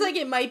dragon. That sounds like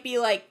it might be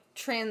like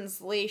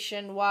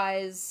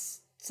translation-wise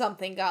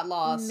something got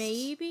lost.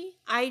 Maybe?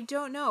 I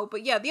don't know.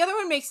 But yeah, the other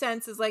one makes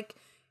sense, is like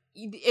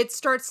it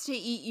starts to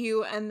eat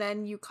you and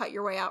then you cut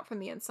your way out from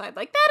the inside.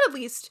 Like, that at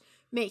least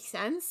makes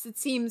sense. It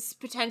seems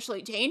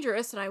potentially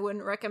dangerous, and I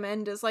wouldn't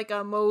recommend as like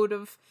a mode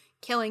of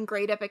killing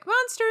great epic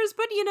monsters,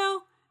 but you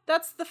know,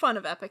 that's the fun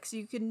of epics.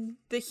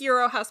 The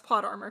hero has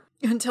plot armor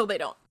until they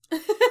don't.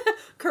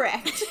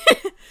 Correct.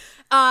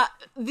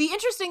 The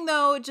interesting,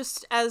 though,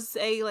 just as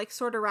a like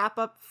sort of wrap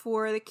up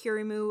for the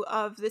Kirimu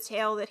of the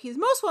tale that he's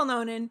most well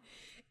known in,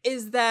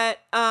 is that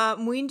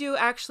Mwindu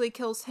actually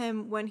kills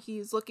him when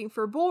he's looking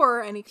for boar,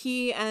 and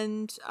he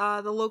and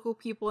the local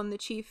people and the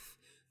chief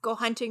go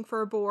hunting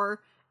for a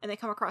boar, and they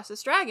come across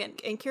this dragon.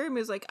 And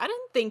Kirimu's like, I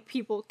didn't think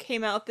people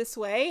came out this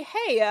way.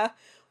 Hey,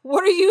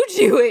 what are you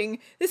doing?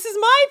 This is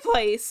my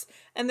place.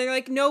 And they're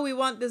like, no, we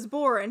want this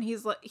boar. And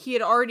he's like, he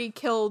had already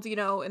killed, you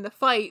know, in the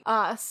fight,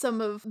 some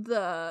of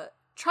the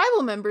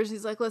tribal members.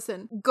 He's like,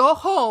 listen, go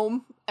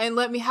home and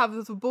let me have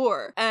the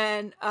boar.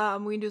 And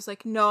Mwindu's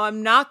like, no,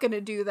 I'm not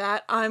gonna do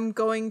that. I'm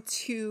going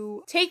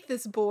to take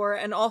this boar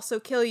and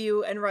also kill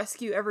you and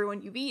rescue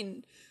everyone you've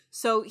eaten.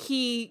 So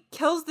he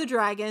kills the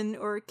dragon,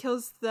 or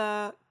kills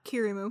the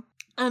Kirimu,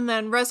 and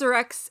then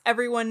resurrects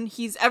everyone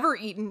he's ever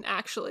eaten,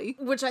 actually,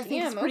 which I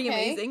think is pretty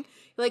amazing.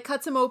 He, like,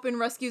 cuts him open,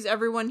 rescues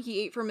everyone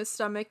he ate from his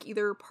stomach,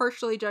 either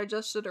partially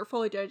digested or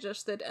fully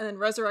digested, and then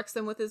resurrects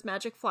them with his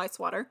magic fly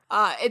swatter.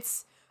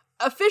 It's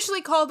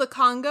officially called a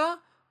Kanga,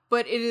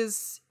 but it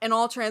is, in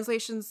all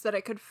translations that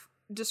I could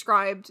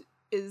described,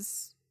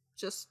 is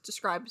just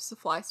described as a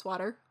fly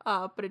swatter.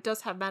 But it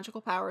does have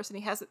magical powers, and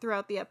he has it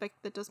throughout the epic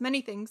that does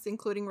many things,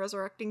 including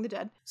resurrecting the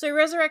dead. So he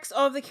resurrects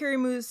all of the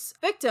Kirimu's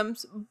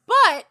victims,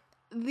 but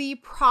the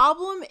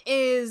problem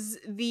is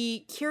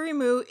the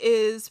Kirimu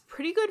is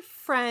pretty good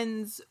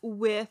friends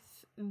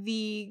with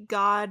the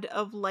god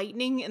of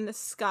lightning in the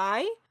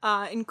sky,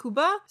 in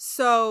Kuba.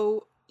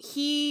 So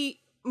he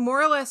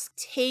more or less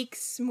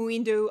takes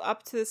Muindu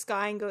up to the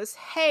sky and goes,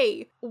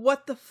 hey,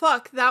 what the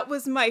fuck? That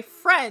was my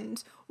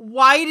friend.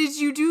 Why did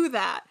you do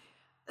that?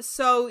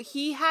 So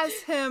he has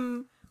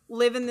him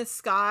live in the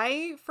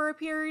sky for a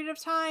period of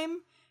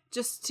time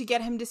just to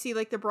get him to see,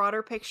 like, the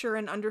broader picture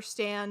and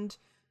understand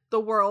the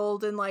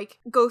world and, like,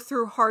 go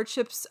through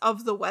hardships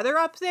of the weather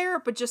up there,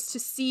 but just to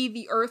see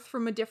the earth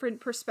from a different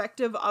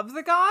perspective of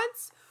the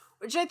gods,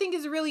 which I think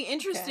is really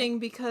interesting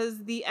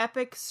because the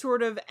epic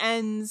sort of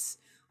ends,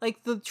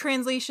 like, the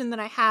translation that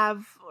I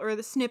have, or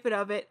the snippet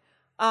of it,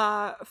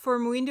 for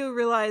Muindu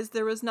realized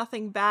there was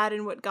nothing bad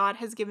in what God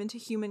has given to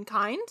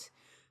humankind.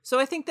 So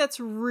I think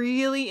that's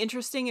really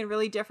interesting and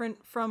really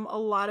different from a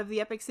lot of the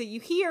epics that you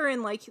hear,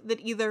 and, like,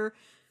 that either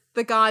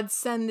the gods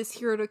send this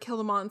hero to kill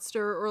the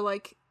monster, or,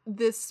 like,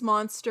 this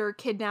monster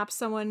kidnaps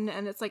someone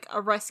and it's, like,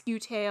 a rescue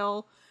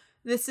tale.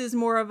 This is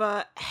more of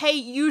a, hey,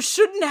 you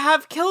shouldn't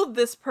have killed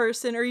this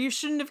person, or you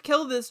shouldn't have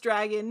killed this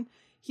dragon.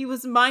 He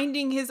was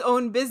minding his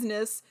own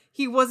business.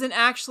 He wasn't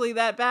actually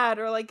that bad,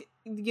 or, like,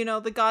 you know,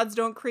 the gods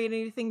don't create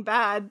anything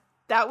bad.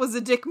 That was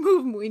a dick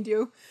move,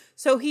 Muindu.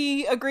 So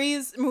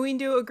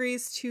Muindu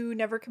agrees to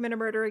never commit a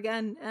murder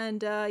again,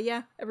 and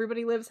yeah,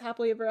 everybody lives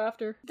happily ever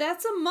after.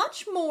 That's a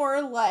much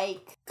more,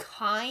 like,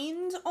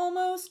 kind,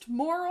 almost,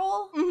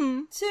 moral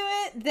to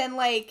it than,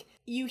 like,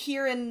 you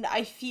hear in,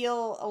 I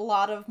feel, a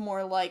lot of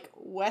more, like,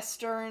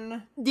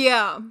 Western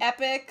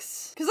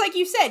epics. Because, like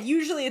you said,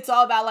 usually it's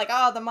all about, like,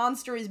 oh, the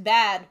monster is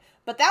bad.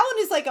 But that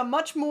one is, like, a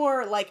much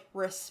more, like,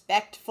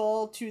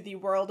 respectful to the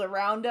world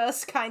around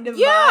us kind of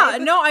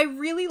vibe. No, I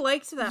really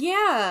liked that.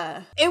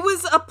 Yeah. It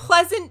was a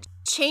pleasant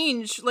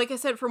change, like I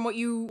said, from what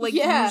you, like,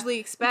 usually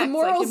expect. The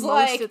moral's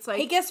like, it's like,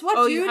 hey, guess what,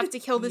 oh, dude? You have to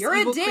kill this You're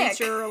evil a dick.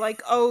 creature, or,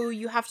 like, oh,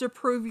 you have to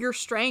prove your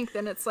strength,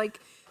 and it's like,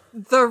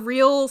 the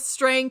real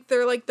strength,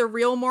 or, like, the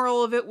real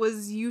moral of it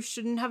was, you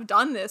shouldn't have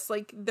done this.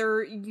 Like,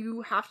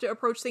 you have to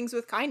approach things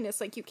with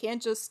kindness. Like, you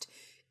can't just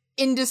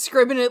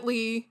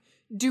indiscriminately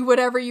do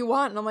whatever you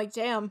want. And I'm like,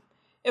 damn,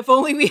 if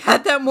only we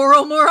had that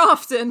moral more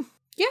often.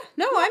 Yeah,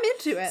 no, I'm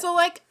into it. So,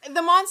 like,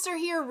 the monster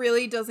here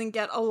really doesn't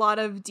get a lot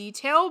of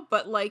detail,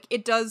 but, like,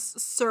 it does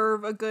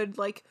serve a good,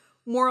 like,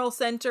 moral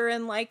center,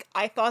 and, like,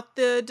 I thought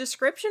the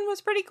description was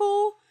pretty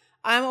cool.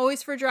 I'm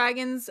always for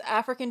dragons.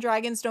 African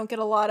dragons don't get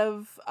a lot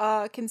of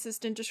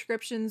consistent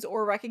descriptions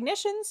or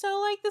recognition,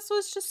 so, like, this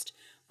was just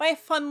my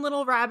fun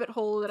little rabbit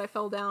hole that I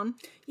fell down.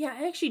 Yeah,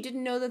 I actually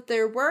didn't know that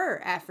there were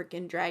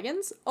African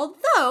dragons,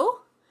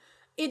 although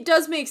it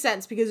does make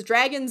sense because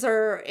dragons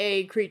are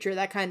a creature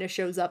that kind of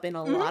shows up in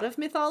a lot of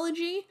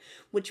mythology,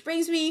 which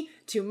brings me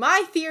to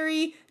my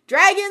theory.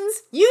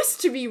 Dragons used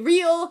to be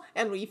real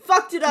and we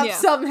fucked it up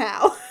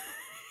somehow.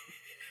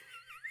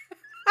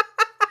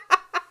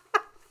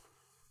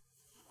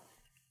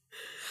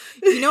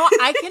 You know,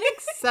 I can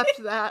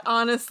accept that,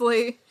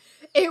 honestly.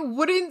 It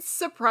wouldn't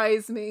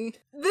surprise me.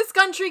 This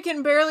country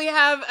can barely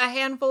have a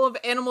handful of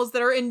animals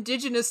that are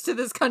indigenous to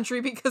this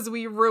country because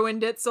we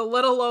ruined it, so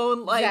let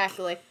alone, like...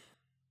 Exactly.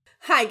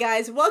 Hi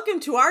guys, welcome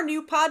to our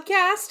new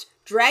podcast,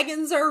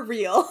 Dragons Are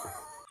Real.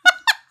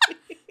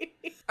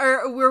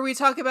 Where we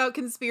talk about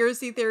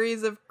conspiracy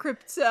theories of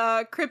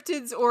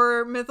cryptids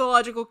or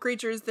mythological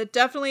creatures that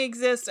definitely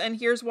exist, and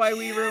here's why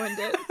we ruined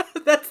it.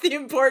 That's the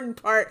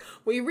important part.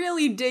 We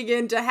really dig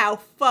into how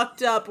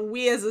fucked up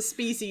we as a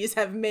species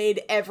have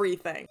made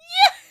everything.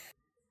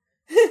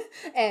 Yeah!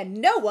 And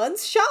no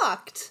one's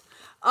shocked.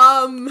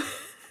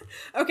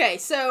 Okay,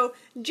 so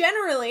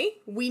generally,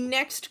 we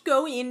next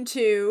go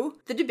into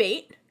the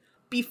debate.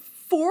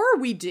 Before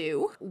we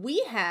do,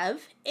 we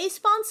have a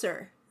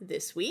sponsor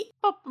this week.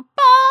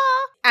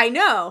 I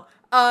know.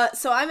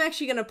 So I'm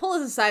actually going to pull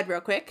us aside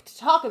real quick to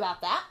talk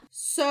about that.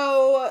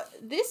 So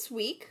this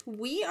week,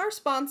 we are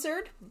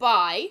sponsored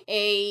by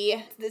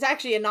it's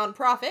actually a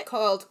nonprofit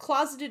called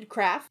Closeted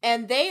Craft,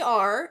 and they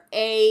are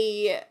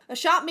a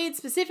shop made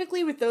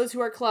specifically with those who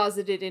are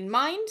closeted in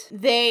mind.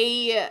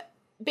 They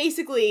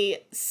basically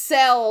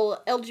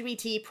sell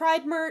LGBT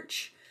pride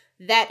merch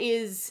that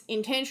is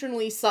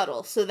intentionally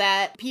subtle so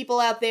that people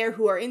out there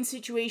who are in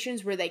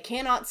situations where they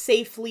cannot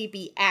safely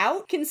be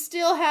out can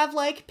still have,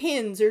 like,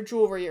 pins or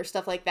jewelry or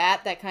stuff like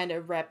that kind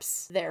of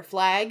reps their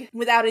flag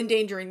without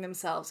endangering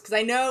themselves. Because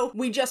I know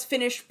we just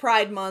finished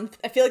Pride Month.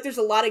 I feel like there's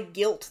a lot of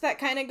guilt that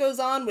kind of goes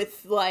on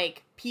with,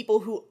 like, people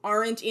who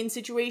aren't in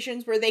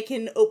situations where they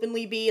can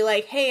openly be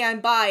like, hey, I'm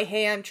bi,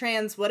 hey, I'm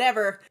trans,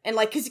 whatever. And,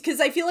 like, because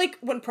I feel like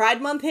when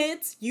Pride Month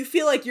hits, you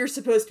feel like you're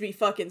supposed to be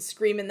fucking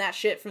screaming that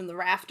shit from the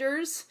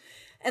rafters.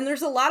 And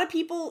there's a lot of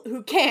people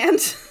who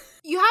can't.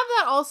 You have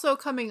that also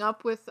coming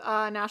up with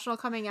National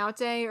Coming Out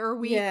Day or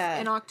week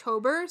in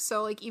October.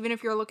 So, like, even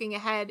if you're looking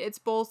ahead, it's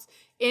both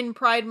in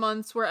Pride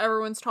months where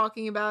everyone's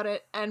talking about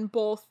it, and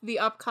both the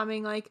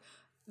upcoming, like,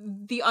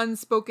 the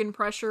unspoken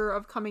pressure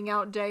of coming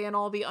out day and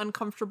all the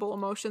uncomfortable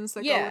emotions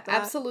that go with that.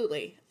 Yeah,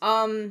 absolutely.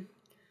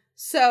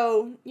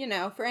 So, you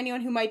know, for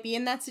anyone who might be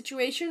in that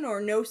situation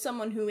or know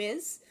someone who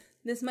is,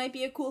 this might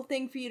be a cool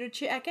thing for you to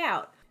check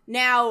out.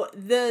 Now,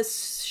 the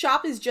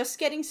shop is just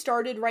getting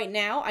started right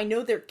now. I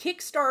know their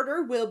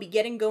Kickstarter will be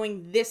getting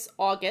going this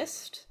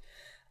August.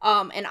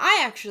 And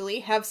I actually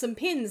have some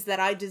pins that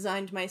I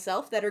designed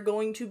myself that are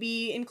going to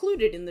be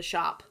included in the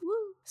shop.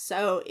 Woo.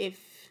 So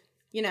if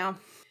you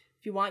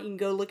want, you can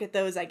go look at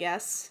those, I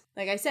guess.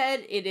 Like I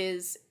said, it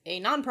is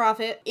a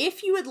nonprofit.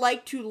 If you would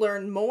like to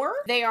learn more,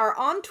 they are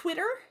on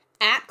Twitter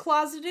at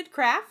Closeted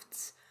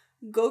Crafts.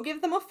 Go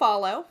give them a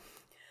follow.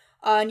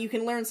 And you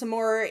can learn some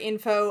more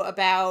info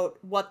about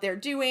what they're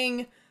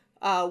doing,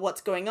 what's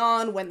going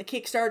on, when the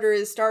Kickstarter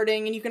is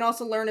starting, and you can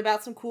also learn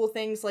about some cool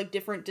things like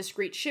different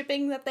discreet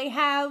shipping that they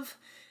have,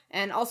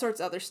 and all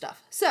sorts of other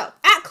stuff. So,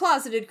 at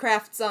Closeted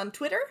Crafts on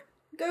Twitter,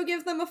 go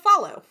give them a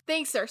follow.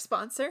 Thanks, our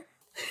sponsor.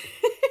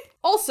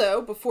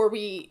 Also, before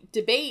we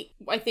debate,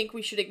 I think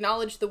we should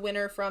acknowledge the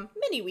winner from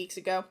many weeks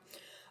ago,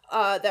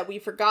 that we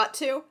forgot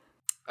to.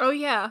 Oh,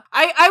 yeah.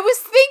 I was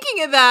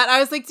thinking of that.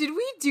 I was like, did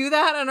we do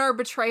that on our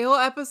betrayal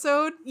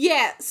episode?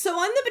 Yeah, so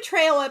on the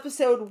betrayal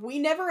episode, we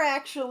never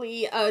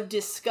actually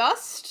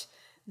discussed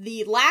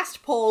the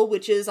last poll,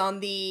 which is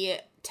on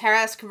the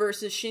Tarrasque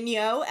versus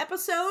Shinyo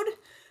episode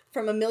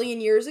from a million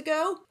years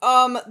ago.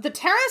 The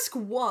Tarrasque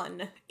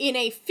won in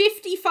a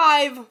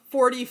 55-45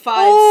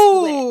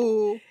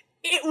 split.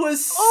 It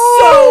was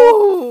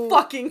so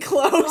fucking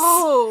close.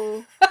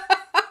 Oh.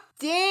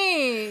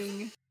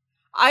 Dang.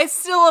 I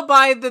still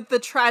abide that the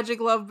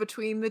tragic love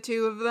between the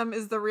two of them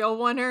is the real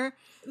winner.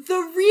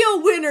 The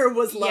real winner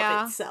was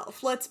love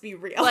itself. Let's be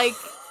real. Like,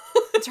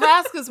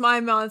 Tarrasque is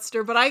my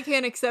monster, but I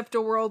can't accept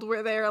a world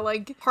where their,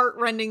 like,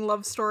 heart-rending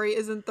love story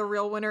isn't the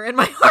real winner in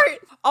my heart.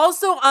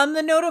 Also, on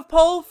the note of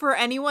poll, for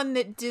anyone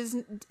that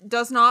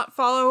does not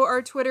follow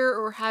our Twitter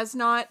or has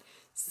not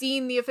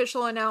seen the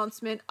official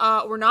announcement,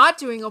 we're not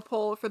doing a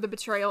poll for the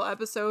betrayal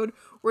episode.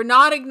 We're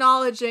not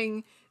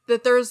acknowledging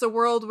that there's a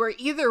world where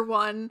either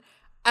one,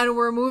 and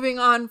we're moving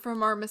on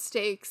from our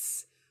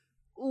mistakes.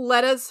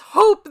 Let us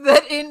hope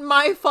that in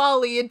my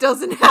folly it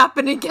doesn't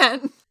happen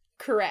again.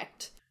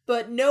 Correct.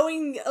 But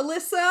knowing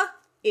Alyssa,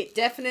 it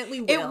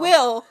definitely will. It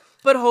will,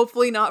 but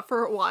hopefully not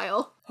for a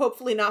while.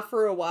 Hopefully not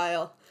for a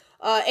while.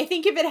 I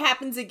think if it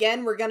happens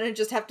again, we're gonna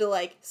just have to,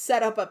 like,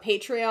 set up a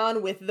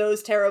Patreon with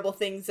those terrible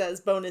things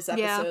as bonus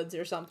episodes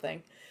or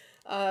something.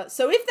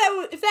 So if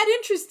that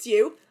interests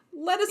you,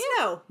 let us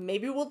know.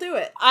 Maybe we'll do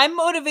it. I'm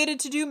motivated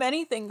to do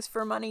many things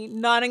for money,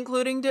 not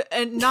including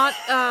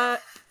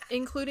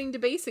including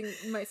debasing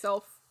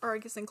myself, or I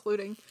guess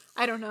including.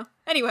 I don't know.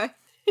 Anyway.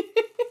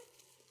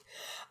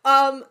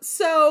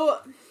 So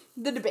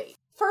the debate.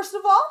 First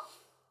of all,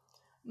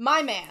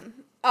 my man.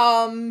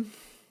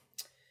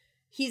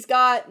 He's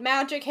got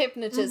magic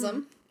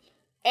hypnotism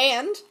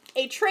and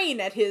a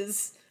train at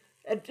his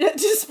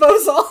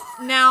disposal.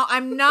 Now,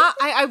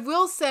 I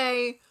will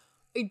say,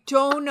 I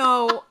don't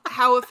know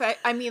how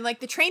I mean, like,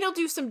 the train will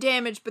do some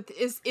damage, but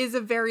is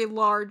a very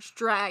large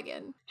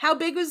dragon. How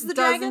big was the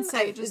dragon? Doesn't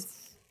say, just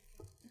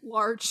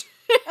large.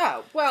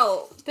 Oh,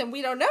 well, then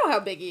we don't know how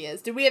big he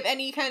is. Do we have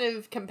any kind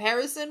of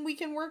comparison we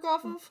can work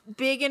off of?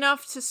 Big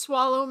enough to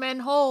swallow men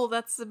whole.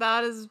 That's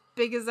about as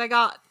big as I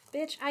got.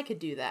 Bitch, I could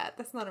do that.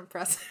 That's not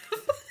impressive.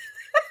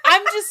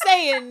 I'm just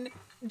saying,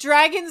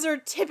 dragons are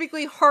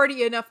typically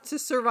hardy enough to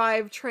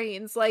survive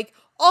trains. Like,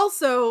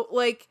 also,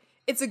 like,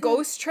 it's a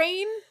ghost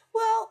train.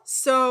 Well,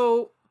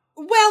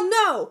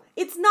 no,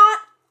 it's not.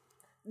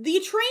 The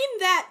train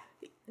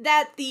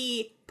that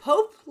the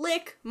Pope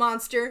Lick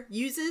monster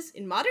uses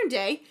in modern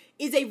day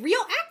is a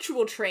real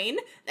actual train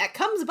that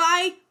comes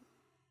by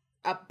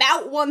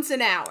about once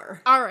an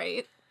hour. All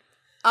right.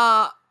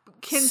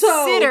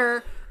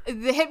 Consider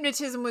the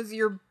hypnotism was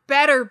your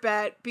better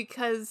bet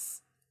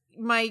because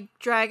my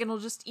dragon will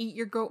just eat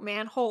your goat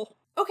man whole.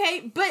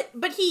 Okay, but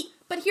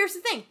here's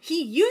the thing.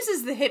 He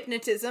uses the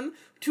hypnotism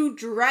to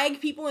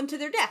drag people into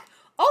their death.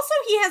 Also,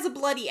 he has a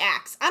bloody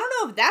axe. I don't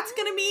know if that's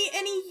gonna be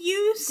any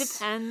use.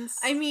 Depends.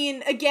 I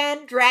mean,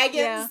 again,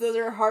 dragons, those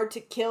are hard to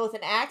kill with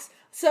an axe.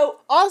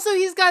 So, also,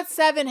 he's got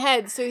 7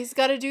 heads, so he's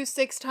got to do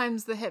 6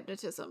 times the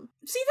hypnotism.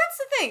 See, that's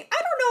the thing.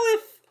 I don't know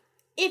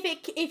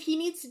if he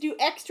needs to do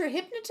extra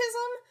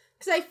hypnotism,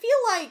 because I feel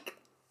like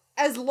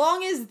as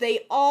long as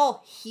they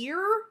all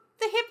hear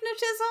the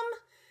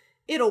hypnotism,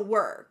 it'll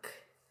work.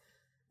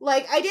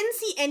 Like, I didn't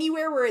see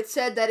anywhere where it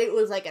said that it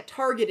was, like, a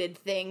targeted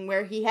thing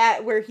where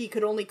he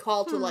could only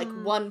call to, like,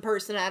 one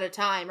person at a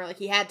time, or, like,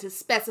 he had to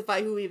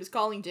specify who he was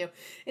calling to.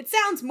 It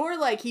sounds more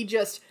like he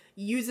just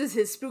uses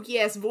his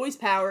spooky-ass voice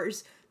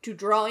powers to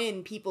draw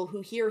in people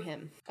who hear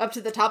him up to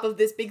the top of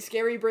this big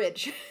scary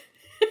bridge.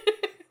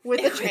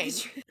 With a train.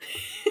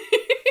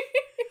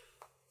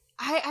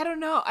 I don't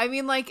know. I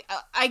mean, like,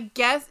 I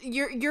guess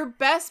your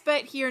best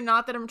bet here,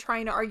 not that I'm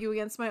trying to argue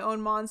against my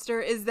own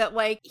monster, is that,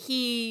 like,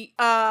 he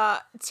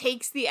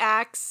takes the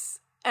axe,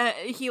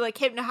 he, like,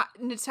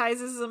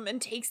 hypnotizes them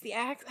and takes the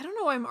axe. I don't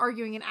know why I'm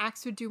arguing an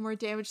axe would do more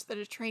damage than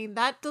a train.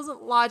 That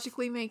doesn't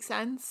logically make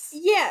sense.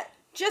 Yeah,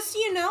 just so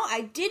you know,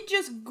 I did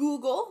just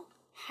Google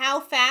how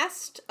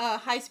fast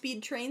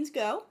high-speed trains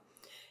go,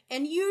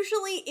 and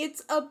usually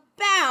it's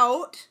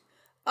about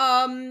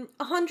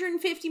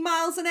 150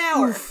 miles an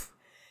hour. Oof.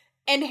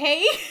 And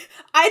hey,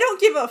 I don't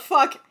give a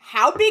fuck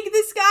how big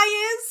this guy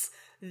is.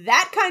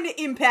 that kind of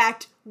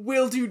impact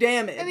will do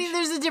damage. I mean,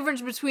 there's a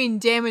difference between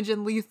damage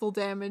and lethal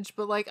damage,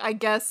 but, like, I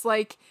guess,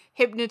 like,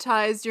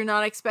 hypnotized, you're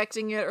not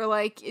expecting it, or,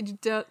 like,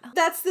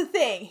 That's the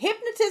thing.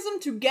 Hypnotism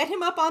to get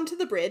him up onto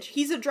the bridge.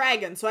 He's a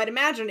dragon, so I'd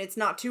imagine it's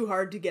not too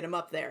hard to get him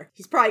up there.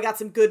 He's probably got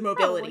some good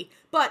mobility. Probably.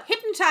 But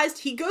hypnotized,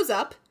 he goes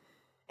up,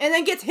 and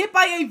then gets hit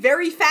by a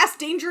very fast,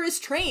 dangerous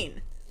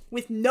train,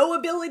 with no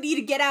ability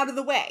to get out of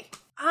the way.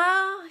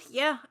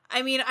 Yeah.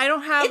 I mean, I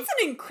don't have... It's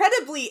an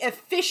incredibly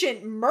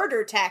efficient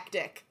murder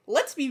tactic.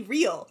 Let's be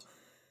real.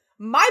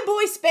 My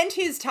boy spent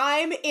his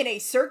time in a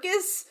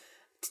circus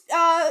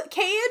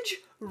cage,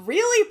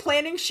 really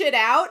planning shit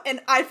out, and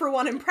I, for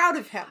one, am proud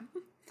of him.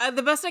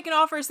 The best I can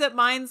offer is that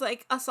mine's,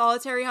 like, a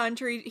solitary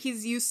hunter.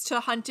 He's used to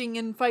hunting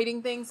and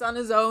fighting things on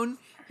his own.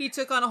 He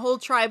took on a whole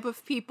tribe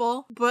of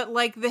people, but,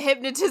 like, the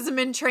hypnotism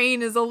and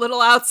train is a little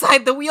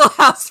outside the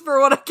wheelhouse for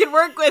what I can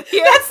work with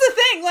here. That's the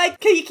thing,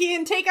 like, he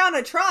can take on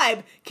a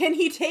tribe. Can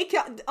he take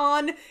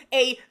on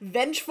a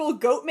vengeful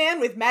goat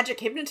man with magic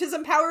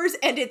hypnotism powers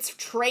and its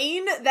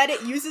train that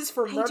it uses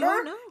for murder? I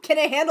don't know. Can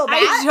it handle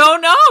that? I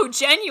don't know,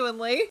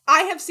 genuinely.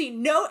 I have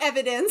seen no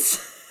evidence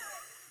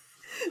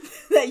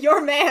that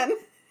your man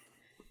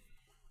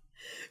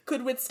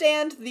could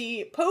withstand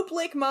the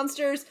Pope-Lick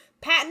monster's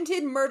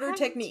patented murder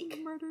technique.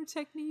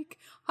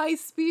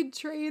 High-speed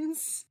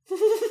trains.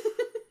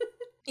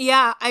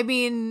 Yeah, I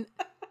mean,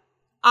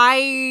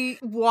 I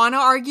want to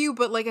argue,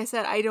 but like I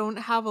said, I don't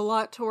have a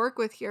lot to work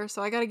with here,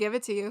 so I gotta give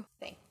it to you.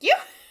 Thank you.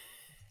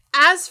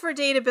 As for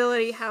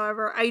dateability,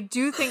 however, I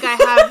do think I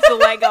have the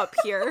leg up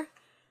here.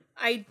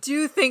 I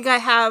do think I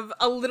have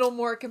a little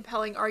more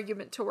compelling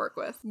argument to work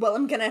with. Well,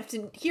 I'm gonna have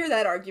to hear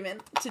that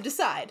argument to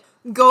decide.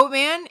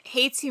 Goatman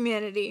hates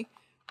humanity.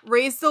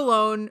 Raised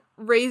alone,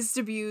 raised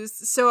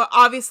abused, so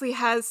obviously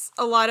has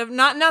a lot of,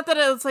 not that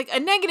it's like a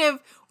negative,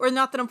 or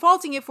not that I'm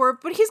faulting it for,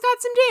 but he's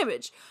got some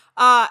damage.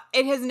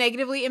 It has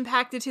negatively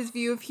impacted his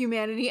view of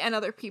humanity and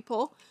other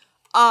people.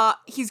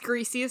 He's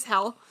greasy as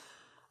hell.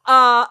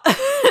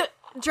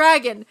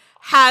 Dragon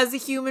has a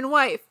human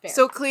wife, Fair.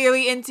 so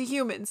clearly into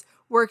humans,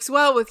 works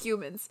well with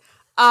humans.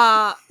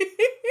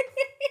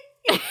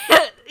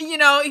 You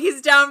know,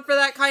 he's down for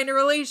that kind of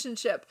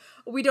relationship.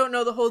 We don't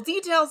know the whole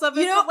details of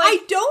it. You know, but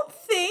like, I don't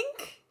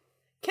think,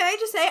 can I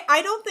just say,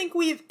 I don't think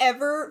we've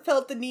ever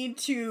felt the need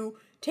to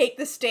take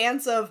the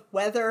stance of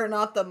whether or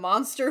not the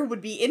monster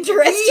would be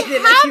interested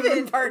in a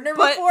human partner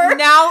but before.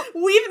 now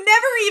We've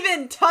never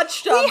even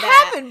touched on we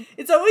that. haven't.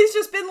 It's always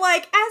just been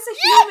like, as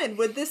a human,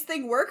 would this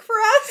thing work for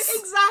us?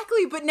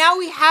 Exactly, but now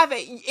we have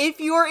it. If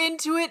you're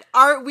into it,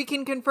 we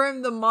can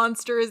confirm the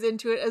monster is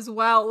into it as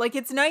well. Like,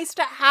 it's nice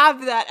to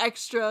have that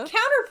extra.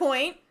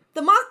 Counterpoint,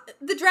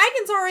 the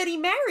dragon's already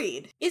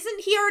married.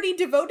 Isn't he already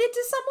devoted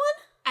to someone?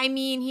 I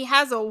mean, he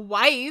has a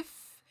wife.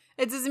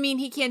 It doesn't mean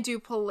he can't do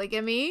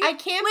polygamy. I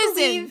can't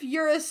believe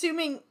you're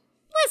assuming...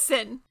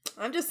 Listen.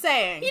 I'm just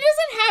saying. He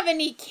doesn't have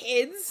any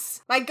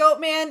kids. My goat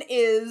man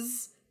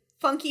is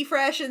funky,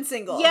 fresh, and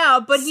single. Yeah,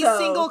 but he's So,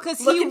 single because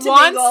he looking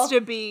wants mingle.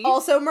 to be.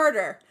 Also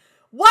murder.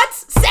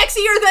 What's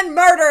sexier than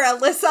murder,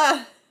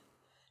 Alyssa?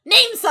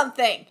 Name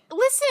something!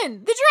 Listen,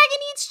 the dragon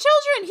eats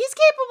children. He's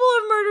capable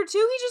of murder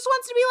too. He just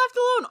wants to be left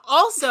alone.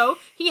 Also,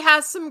 he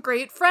has some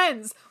great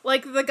friends,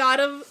 like the god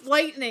of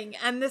lightning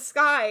and the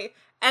sky.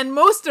 And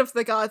most of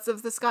the gods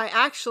of the sky,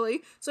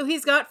 actually. So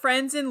he's got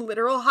friends in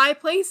literal high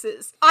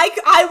places.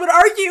 I would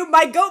argue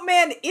my goat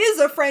man is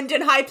a friend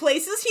in high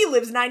places. He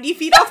lives 90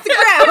 feet off the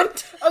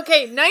ground.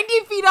 Okay,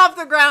 90 feet off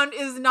the ground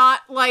is not,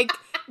 like,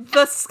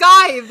 the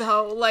sky,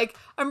 though. Like,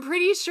 I'm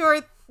pretty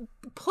sure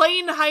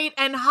plane height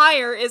and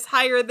higher is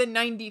higher than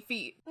 90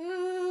 feet.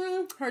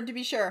 Hard to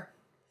be sure.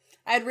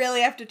 I'd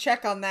really have to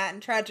check on that,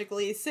 and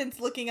tragically, since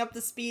looking up the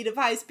speed of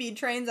high-speed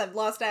trains, I've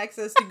lost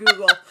access to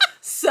Google.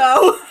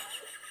 So...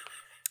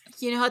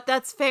 You know what?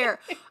 That's fair.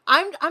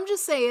 I'm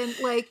just saying,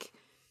 like,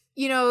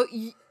 you know,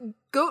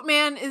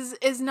 Goatman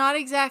is not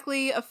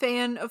exactly a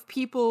fan of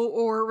people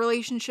or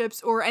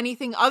relationships or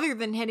anything other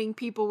than hitting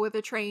people with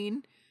a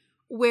train.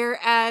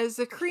 Whereas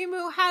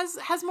Zakrimu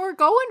has more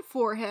going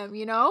for him,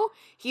 you know?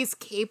 He's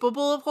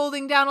capable of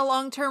holding down a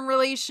long-term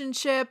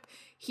relationship.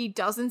 He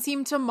doesn't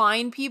seem to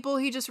mind people.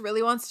 He just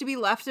really wants to be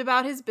left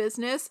about his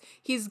business.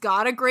 He's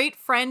got a great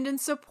friend and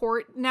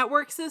support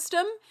network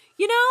system,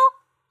 you know?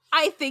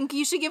 I think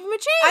you should give him a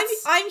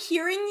chance. I'm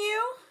hearing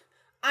you.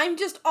 I'm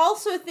just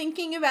also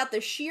thinking about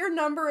the sheer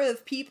number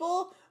of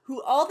people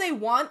who all they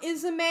want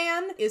is a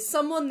man, is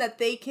someone that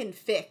they can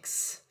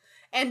fix.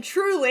 And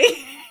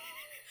truly...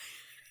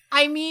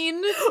 I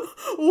mean...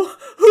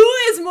 Who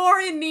is more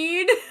in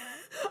need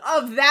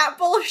of that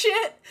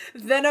bullshit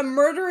than a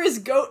murderous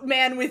goat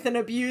man with an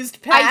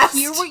abused past? I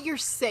hear what you're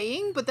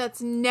saying, but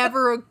that's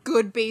never a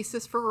good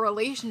basis for a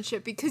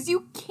relationship because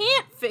you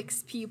can't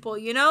fix people,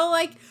 you know?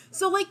 Like,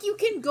 so, like, you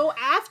can go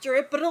after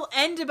it, but it'll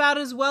end about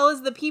as well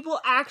as the people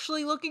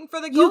actually looking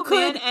for the goat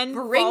man and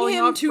bring falling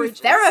him off to bridges.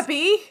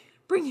 therapy.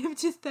 bring him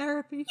to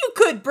therapy. You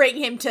could bring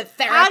him to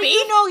therapy. How do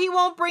you know he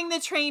won't bring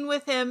the train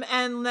with him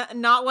and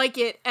not like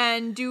it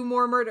and do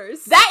more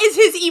murders? That is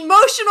his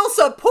emotional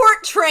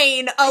support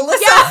train,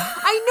 Alyssa. Yeah,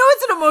 I know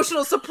it's an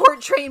emotional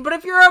support train, but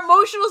if your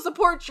emotional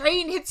support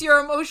train hits your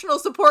emotional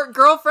support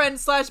girlfriend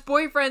 /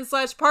 boyfriend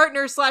 /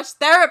 partner /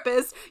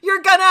 therapist,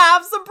 you're gonna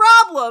have some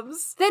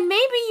problems. Then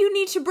maybe you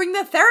need to bring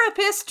the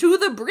therapist to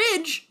the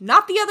bridge,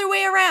 not the other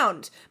way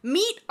around.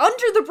 Meet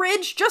under the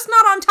bridge, just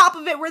not on top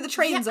of it where the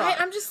trains are.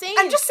 I'm just saying.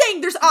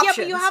 There's options.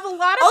 Yeah, but you have a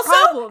lot of also,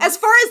 problems. as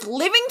far as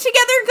living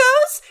together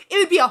goes, it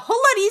would be a whole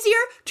lot easier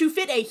to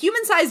fit a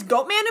human-sized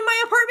goat man in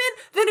my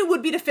apartment than it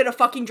would be to fit a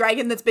fucking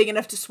dragon that's big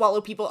enough to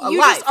swallow people alive. You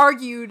just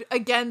argued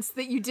against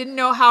that you didn't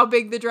know how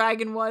big the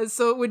dragon was,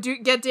 so it would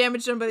get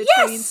damaged done by the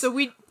train. So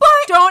we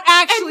don't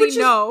actually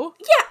know.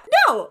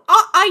 No.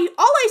 All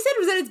I said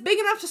was that it's big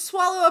enough to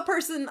swallow a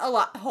person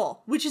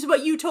whole, which is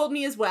what you told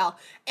me as well.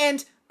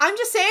 And I'm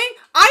just saying,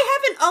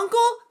 I have an uncle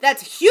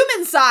that's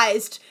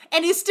human-sized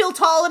and is still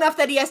tall enough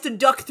that he has to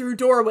duck through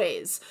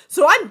doorways.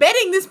 So I'm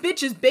betting this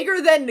bitch is bigger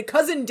than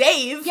Cousin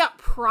Dave. Yeah,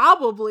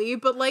 probably,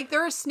 but like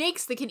there are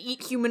snakes that can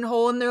eat human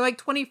whole and they're like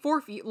 24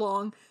 feet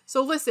long.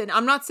 So listen,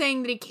 I'm not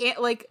saying that he can't,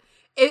 like,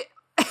 it.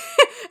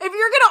 If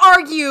you're gonna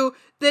argue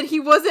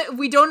that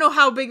we don't know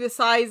how big the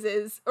size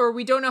is, or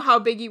we don't know how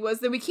big he was,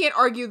 then we can't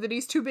argue that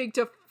he's too big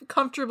to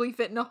comfortably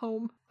fit in a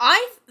home.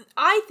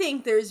 I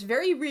think there's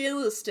very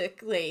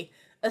realistically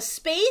a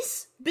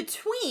space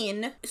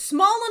between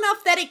small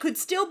enough that it could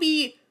still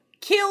be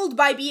killed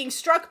by being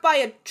struck by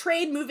a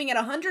train moving at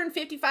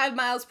 155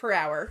 miles per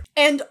hour,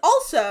 and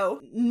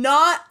also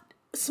not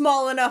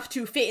small enough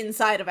to fit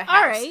inside of a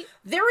house. All right.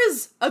 There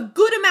is a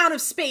good amount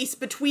of space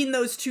between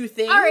those two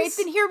things. All right,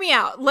 then hear me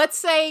out. Let's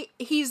say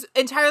he's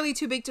entirely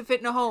too big to fit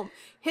in a home.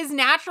 His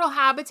natural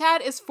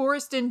habitat is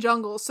forest and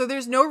jungle, so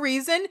there's no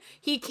reason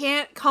he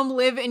can't come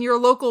live in your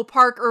local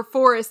park or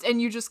forest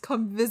and you just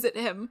come visit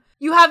him.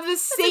 You have the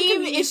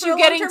same issue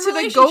getting to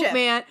the goat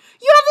man.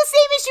 You have the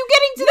same issue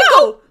getting to the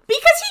goat.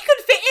 Because he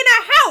could fit in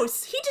a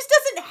house. He just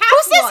doesn't have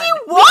Who says one. he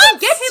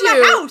wants get him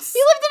to? a house. He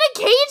lived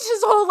in a cage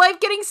his whole life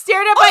getting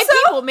stared at by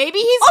people. Maybe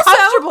he's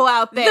comfortable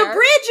out there. The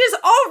bridge is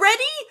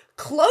already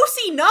close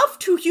enough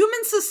to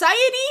human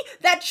society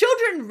that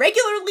children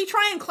regularly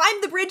try and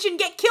climb the bridge and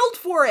get killed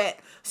for it.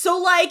 So,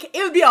 like,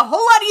 it would be a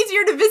whole lot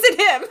easier to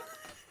visit him.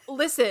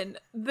 Listen,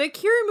 the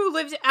Kirimu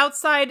lived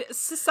outside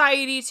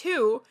society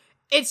too.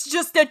 It's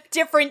just a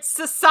different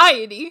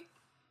society.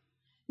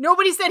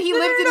 Nobody said he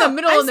lived in the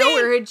middle of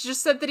nowhere. It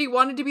just said that he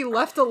wanted to be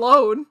left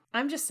alone.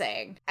 I'm just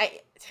saying.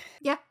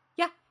 Yeah.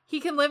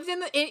 He can live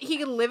in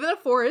a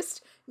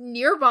forest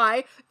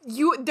nearby.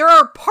 There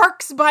are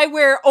parks by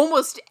where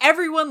almost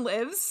everyone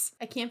lives.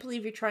 I can't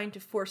believe you're trying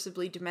to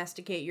forcibly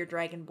domesticate your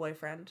dragon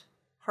boyfriend.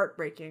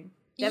 Heartbreaking.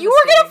 You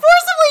were gonna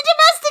forcibly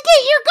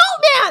domesticate your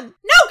goat man!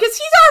 No, because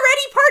he's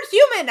already part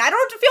human. I don't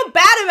have to feel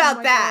bad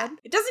about that. God.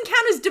 It doesn't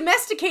count as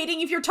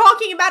domesticating if you're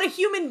talking about a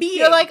human being.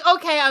 You're like,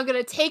 okay, I'm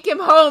gonna take him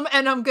home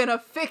and I'm gonna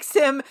fix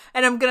him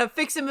and I'm gonna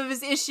fix him of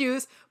his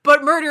issues,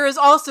 but murder is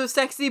also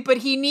sexy, but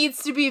he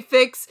needs to be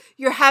fixed.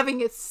 You're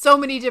having it so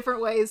many different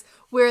ways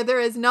where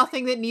there is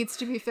nothing that needs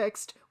to be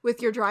fixed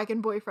with your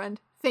dragon boyfriend.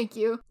 Thank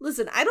you.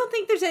 Listen, I don't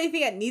think there's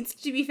anything that needs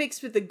to be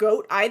fixed with the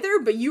goat either,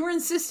 but you were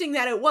insisting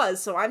that it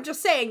was, so I'm just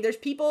saying there's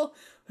people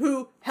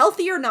who,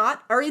 healthy or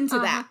not, are into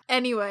that.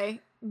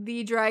 Anyway,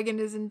 the dragon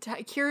is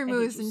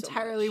Kirimu is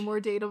entirely so more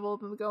dateable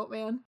than the goat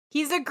man.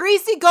 He's a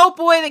greasy goat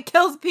boy that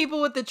kills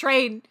people with the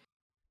train.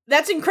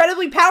 That's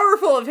incredibly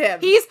powerful of him.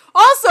 He's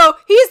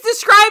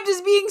described as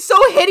being so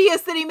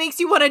hideous that he makes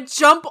you want to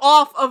jump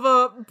off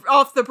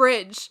the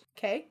bridge.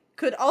 Okay.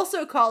 Could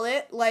also call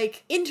it,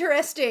 like,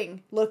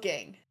 interesting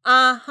looking.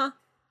 Uh-huh.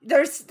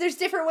 There's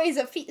different ways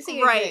of seeing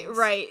things.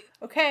 Right.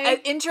 Okay.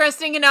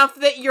 Interesting enough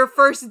that your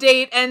first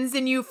date ends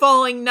in you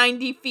falling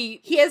 90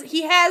 feet. He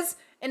has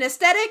an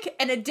aesthetic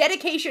and a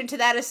dedication to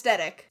that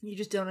aesthetic. You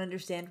just don't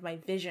understand my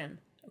vision,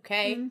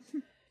 okay? Mm-hmm.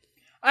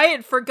 I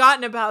had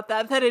forgotten about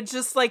that it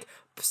just,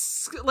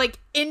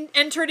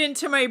 entered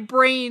into my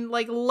brain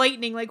like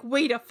lightning, like,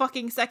 wait a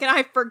fucking second,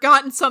 I've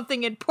forgotten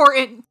something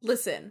important.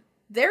 Listen,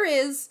 there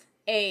is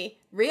a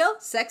real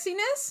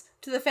sexiness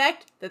to the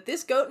fact that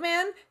this goat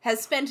man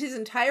has spent his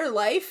entire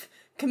life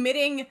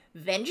committing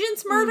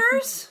vengeance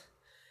murders.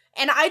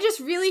 And I just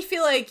really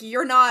feel like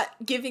you're not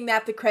giving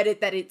that the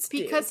credit that it's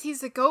due. Because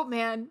he's a goat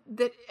man,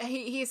 that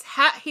he's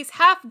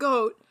half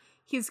goat,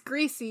 he's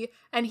greasy,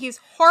 and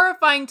he's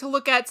horrifying to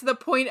look at to the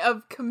point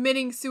of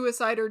committing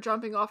suicide or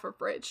jumping off a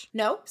bridge.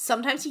 No,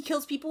 sometimes he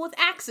kills people with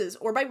axes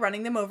or by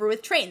running them over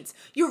with trains.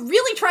 You're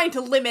really trying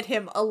to limit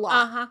him a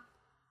lot.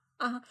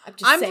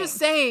 I'm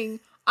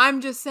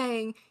just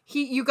saying,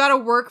 you gotta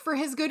work for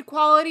his good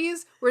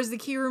qualities, whereas the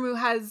Kirimu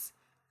has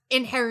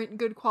inherent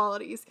good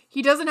qualities.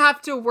 He doesn't have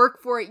to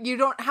work for it. You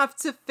don't have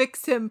to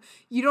fix him.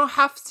 You don't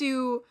have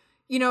to,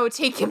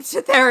 take him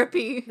to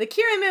therapy. The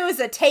Kirimu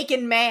is a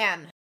taken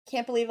man.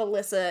 Can't believe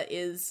Alyssa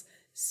is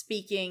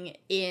speaking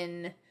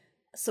in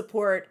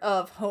support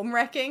of home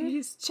wrecking.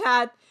 He's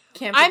Chad.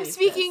 Can't believe I'm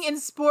speaking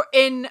this.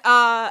 in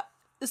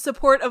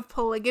support of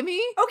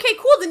polygamy. Okay,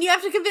 cool. Then you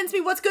have to convince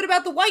me what's good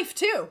about the wife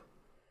too.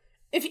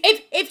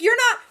 If you're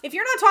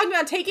not talking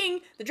about taking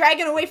the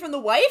dragon away from the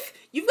wife,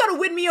 you've got to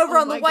win me over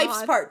on the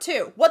wife's part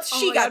too. What's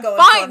she got going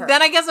Fine, for her?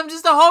 then I guess I'm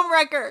just a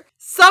homewrecker.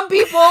 Some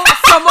people,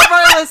 some of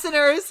our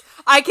listeners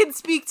I can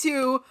speak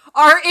to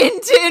are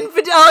into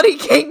infidelity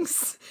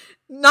kinks.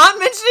 Not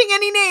mentioning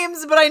any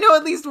names, but I know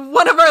at least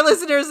one of our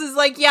listeners is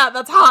like, yeah,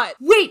 that's hot.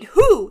 Wait,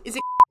 who is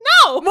it?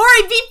 No,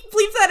 Maury,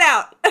 bleep that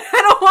out.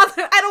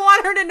 I don't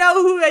want her to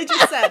know who I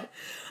just said.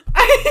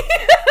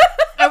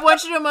 I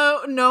want you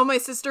to know my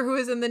sister who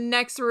is in the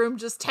next room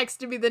just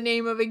texted me the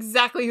name of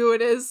exactly who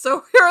it is,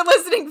 so you're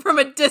listening from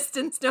a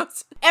distance. No,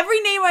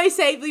 every name I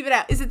say, leave it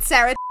out. Is it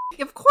Sarah?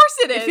 Of course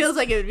it is. It feels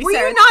like it would be Were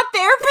Sarah. you not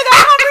there for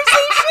that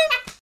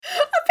conversation?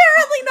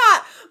 Apparently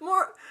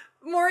not.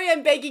 Maury,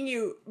 I'm begging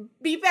you,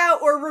 beep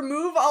out or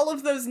remove all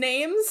of those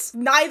names.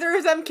 Neither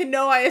of them can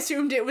know I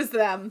assumed it was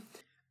them.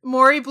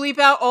 Maury, bleep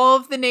out all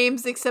of the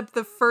names except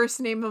the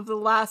first name of the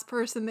last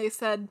person they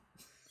said.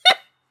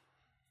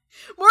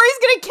 Maury's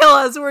gonna kill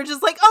us. We're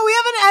just like, oh, we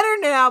have an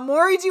editor now.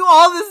 Maury, do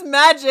all this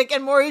magic,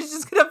 and Maury's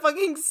just gonna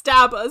fucking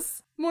stab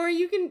us. Maury,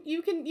 you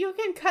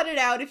can cut it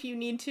out if you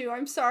need to.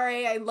 I'm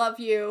sorry. I love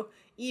you,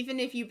 even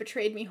if you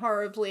betrayed me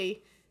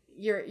horribly.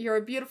 You're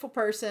a beautiful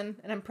person,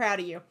 and I'm proud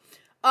of you.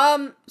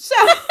 So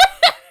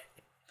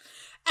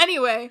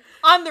anyway,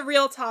 on the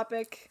real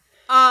topic,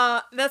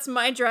 that's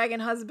my dragon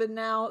husband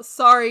now.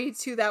 Sorry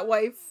to that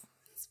wife.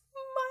 It's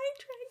my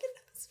dragon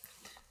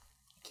husband.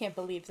 Can't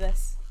believe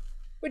this.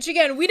 Which,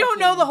 again, we don't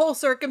know the whole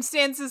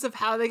circumstances of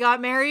how they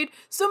got married,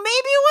 so maybe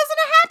it wasn't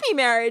a happy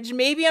marriage.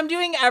 Maybe I'm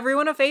doing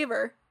everyone a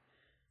favor.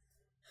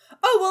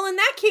 Oh, well, in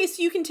that case,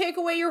 you can take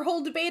away your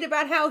whole debate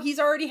about how he's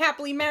already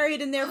happily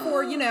married and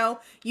therefore, you know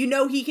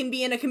he can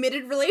be in a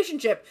committed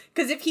relationship.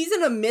 Because if he's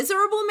in a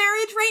miserable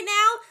marriage right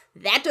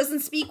now, that doesn't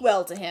speak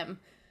well to him.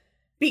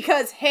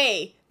 Because,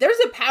 hey, there's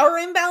a power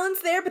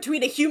imbalance there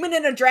between a human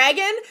and a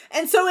dragon,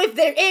 and so if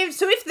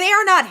they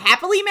are not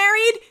happily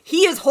married,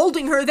 he is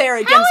holding her there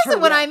against her will. How is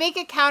it when I make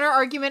a counter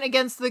argument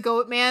against the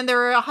goat man, there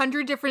are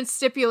 100 different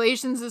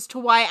stipulations as to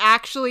why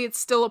actually it's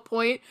still a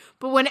point,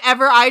 but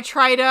whenever I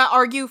try to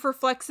argue for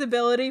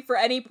flexibility for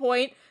any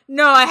point,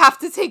 no, I have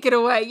to take it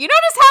away. You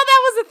notice how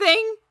that was a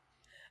thing?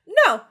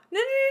 No.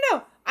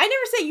 I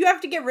never say you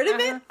have to get rid of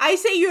it. I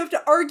say you have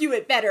to argue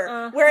it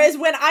better. Whereas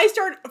when I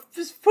start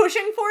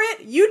pushing for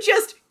it, you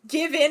just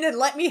give in and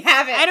let me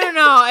have it. I don't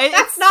know.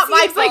 That's not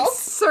my fault.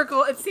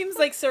 It seems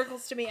like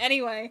circles to me.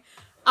 Anyway,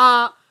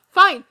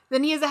 fine.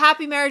 Then he has a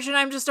happy marriage and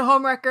I'm just a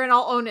homewrecker and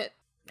I'll own it.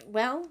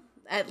 Well,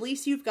 at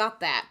least you've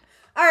got that.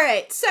 All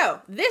right,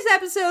 so this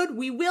episode,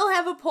 we will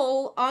have a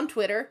poll on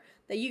Twitter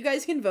that you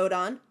guys can vote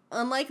on,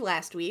 unlike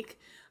last week.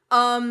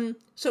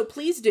 So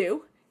please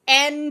do.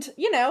 And,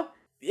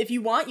 if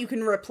you want, you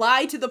can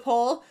reply to the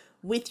poll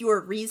with your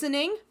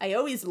reasoning. I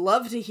always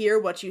love to hear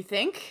what you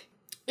think.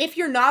 If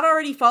you're not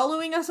already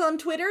following us on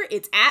Twitter,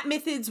 it's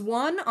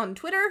 @Mythids1 on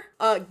Twitter.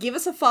 Give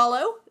us a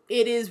follow.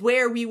 It is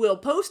where we will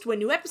post when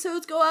new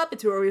episodes go up.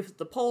 It's where we put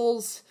the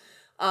polls.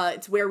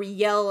 It's where we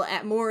yell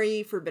at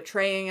Maury for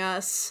betraying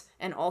us,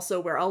 and also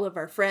where all of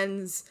our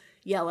friends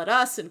yell at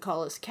us and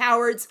call us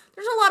cowards.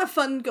 There's a lot of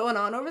fun going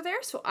on over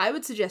there, so I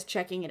would suggest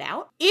checking it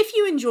out. If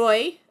you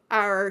enjoy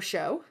our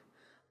show,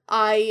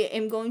 I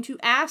am going to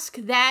ask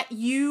that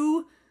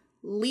you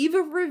leave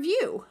a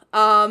review.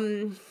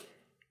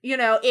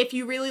 If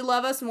you really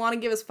love us and want to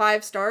give us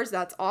 5 stars,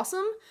 that's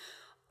awesome.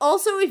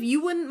 Also, if you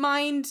wouldn't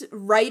mind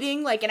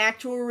writing like an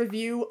actual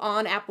review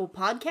on Apple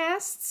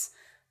Podcasts,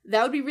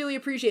 that would be really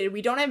appreciated.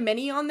 We don't have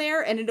many on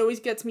there, and it always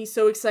gets me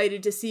so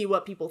excited to see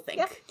what people think.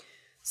 Yep.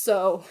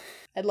 So,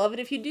 I'd love it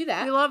if you do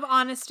that. We love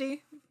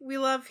honesty. We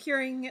love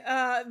hearing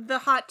the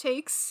hot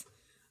takes.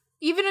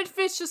 Even if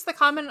it's just the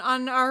comment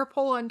on our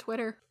poll on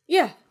Twitter.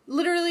 Yeah,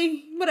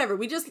 literally, whatever.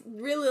 We just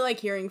really like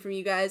hearing from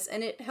you guys,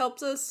 and it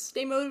helps us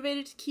stay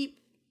motivated to keep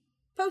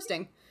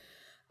posting.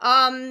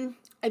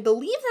 I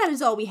believe that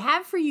is all we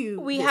have for you.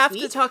 We have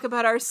to talk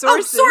about our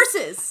sources. Oh,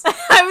 sources!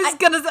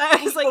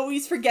 I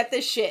always forget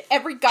this shit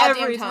every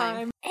goddamn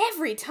time.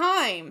 Every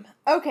time.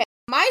 Okay,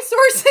 my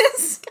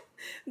sources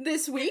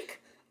this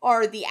week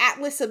are the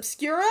Atlas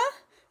Obscura,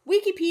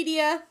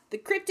 Wikipedia, the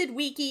Cryptid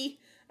Wiki,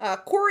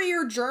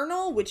 Courier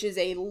Journal, which is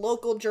a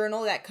local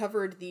journal that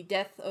covered the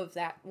death of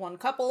that one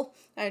couple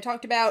that I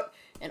talked about,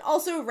 and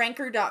also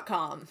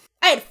Ranker.com.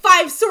 I had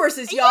 5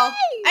 sources, y'all.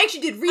 Yay! I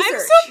actually did research. I'm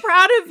so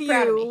proud of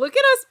you. Look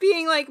at us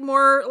being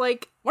more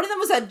one of them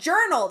was a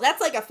journal.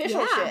 That's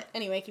official shit.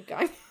 Anyway, keep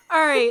going.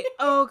 All right.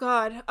 Oh,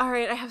 God. All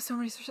right. I have so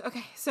many sources.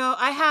 Okay. So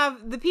I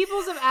have The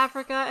Peoples of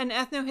Africa, an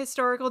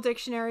Ethno-Historical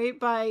Dictionary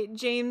by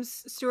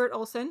James Stuart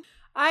Olson.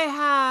 I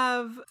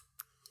have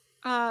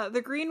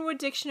The Greenwood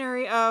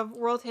Dictionary of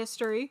World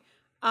History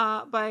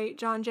by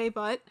John J.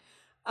 Butt.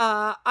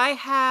 I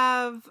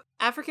have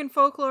African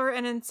Folklore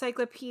and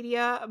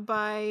Encyclopedia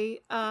by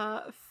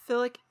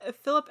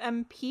Philip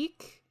M.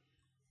 Peake.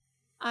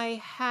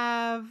 I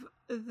have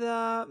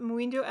The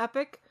Mwindo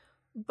Epic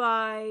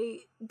by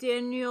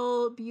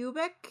Daniel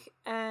Bubeck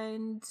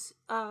and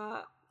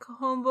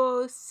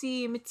Combo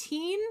C.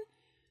 Mateen.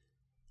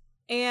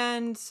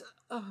 And,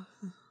 all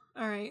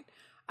right.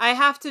 I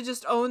have to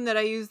just own that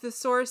I use this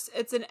source.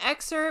 It's an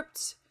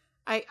excerpt.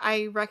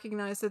 I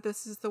recognize that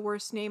this is the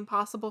worst name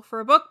possible for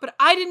a book, but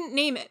I didn't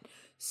name it.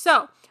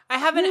 So, I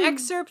have an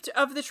excerpt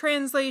of the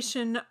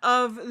translation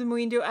of the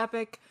Muindu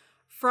epic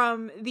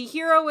from The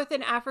Hero with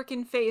an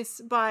African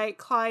Face by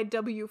Clyde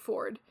W.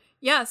 Ford.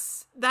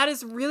 Yes, that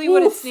is really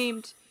what it's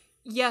named.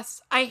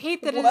 Yes, I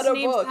hate that it's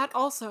named that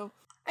also.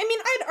 I mean,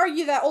 I'd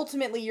argue that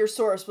ultimately your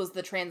source was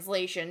the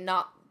translation,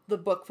 not the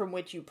book from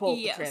which you pulled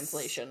the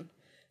translation.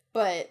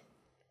 But,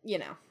 you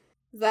know.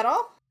 Is that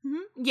all?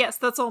 Mm-hmm. Yes,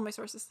 that's all my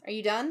sources. Are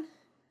you done?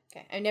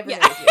 Okay, I never know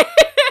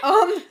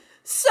you.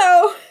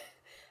 So,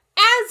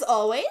 as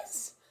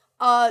always,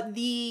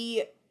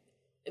 the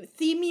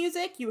theme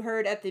music you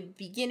heard at the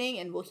beginning,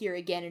 and we'll hear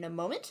again in a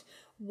moment,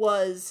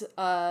 was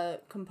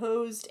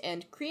composed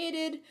and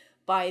created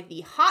by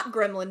the hot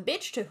gremlin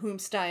bitch to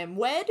whomst I am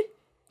wed,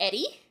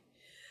 Eddie.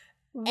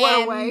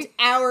 What a way.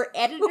 Our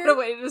editor...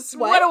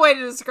 What a way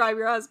to describe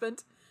your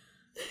husband.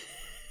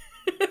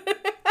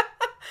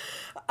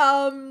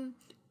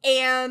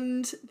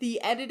 And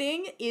the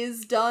editing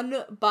is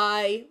done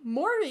by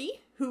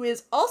Maury, who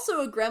is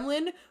also a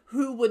gremlin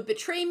who would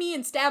betray me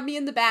and stab me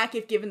in the back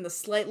if given the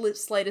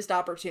slightest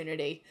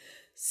opportunity.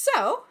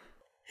 So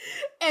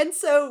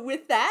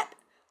with that,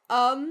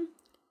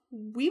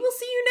 we will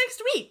see you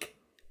next week.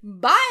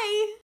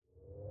 Bye!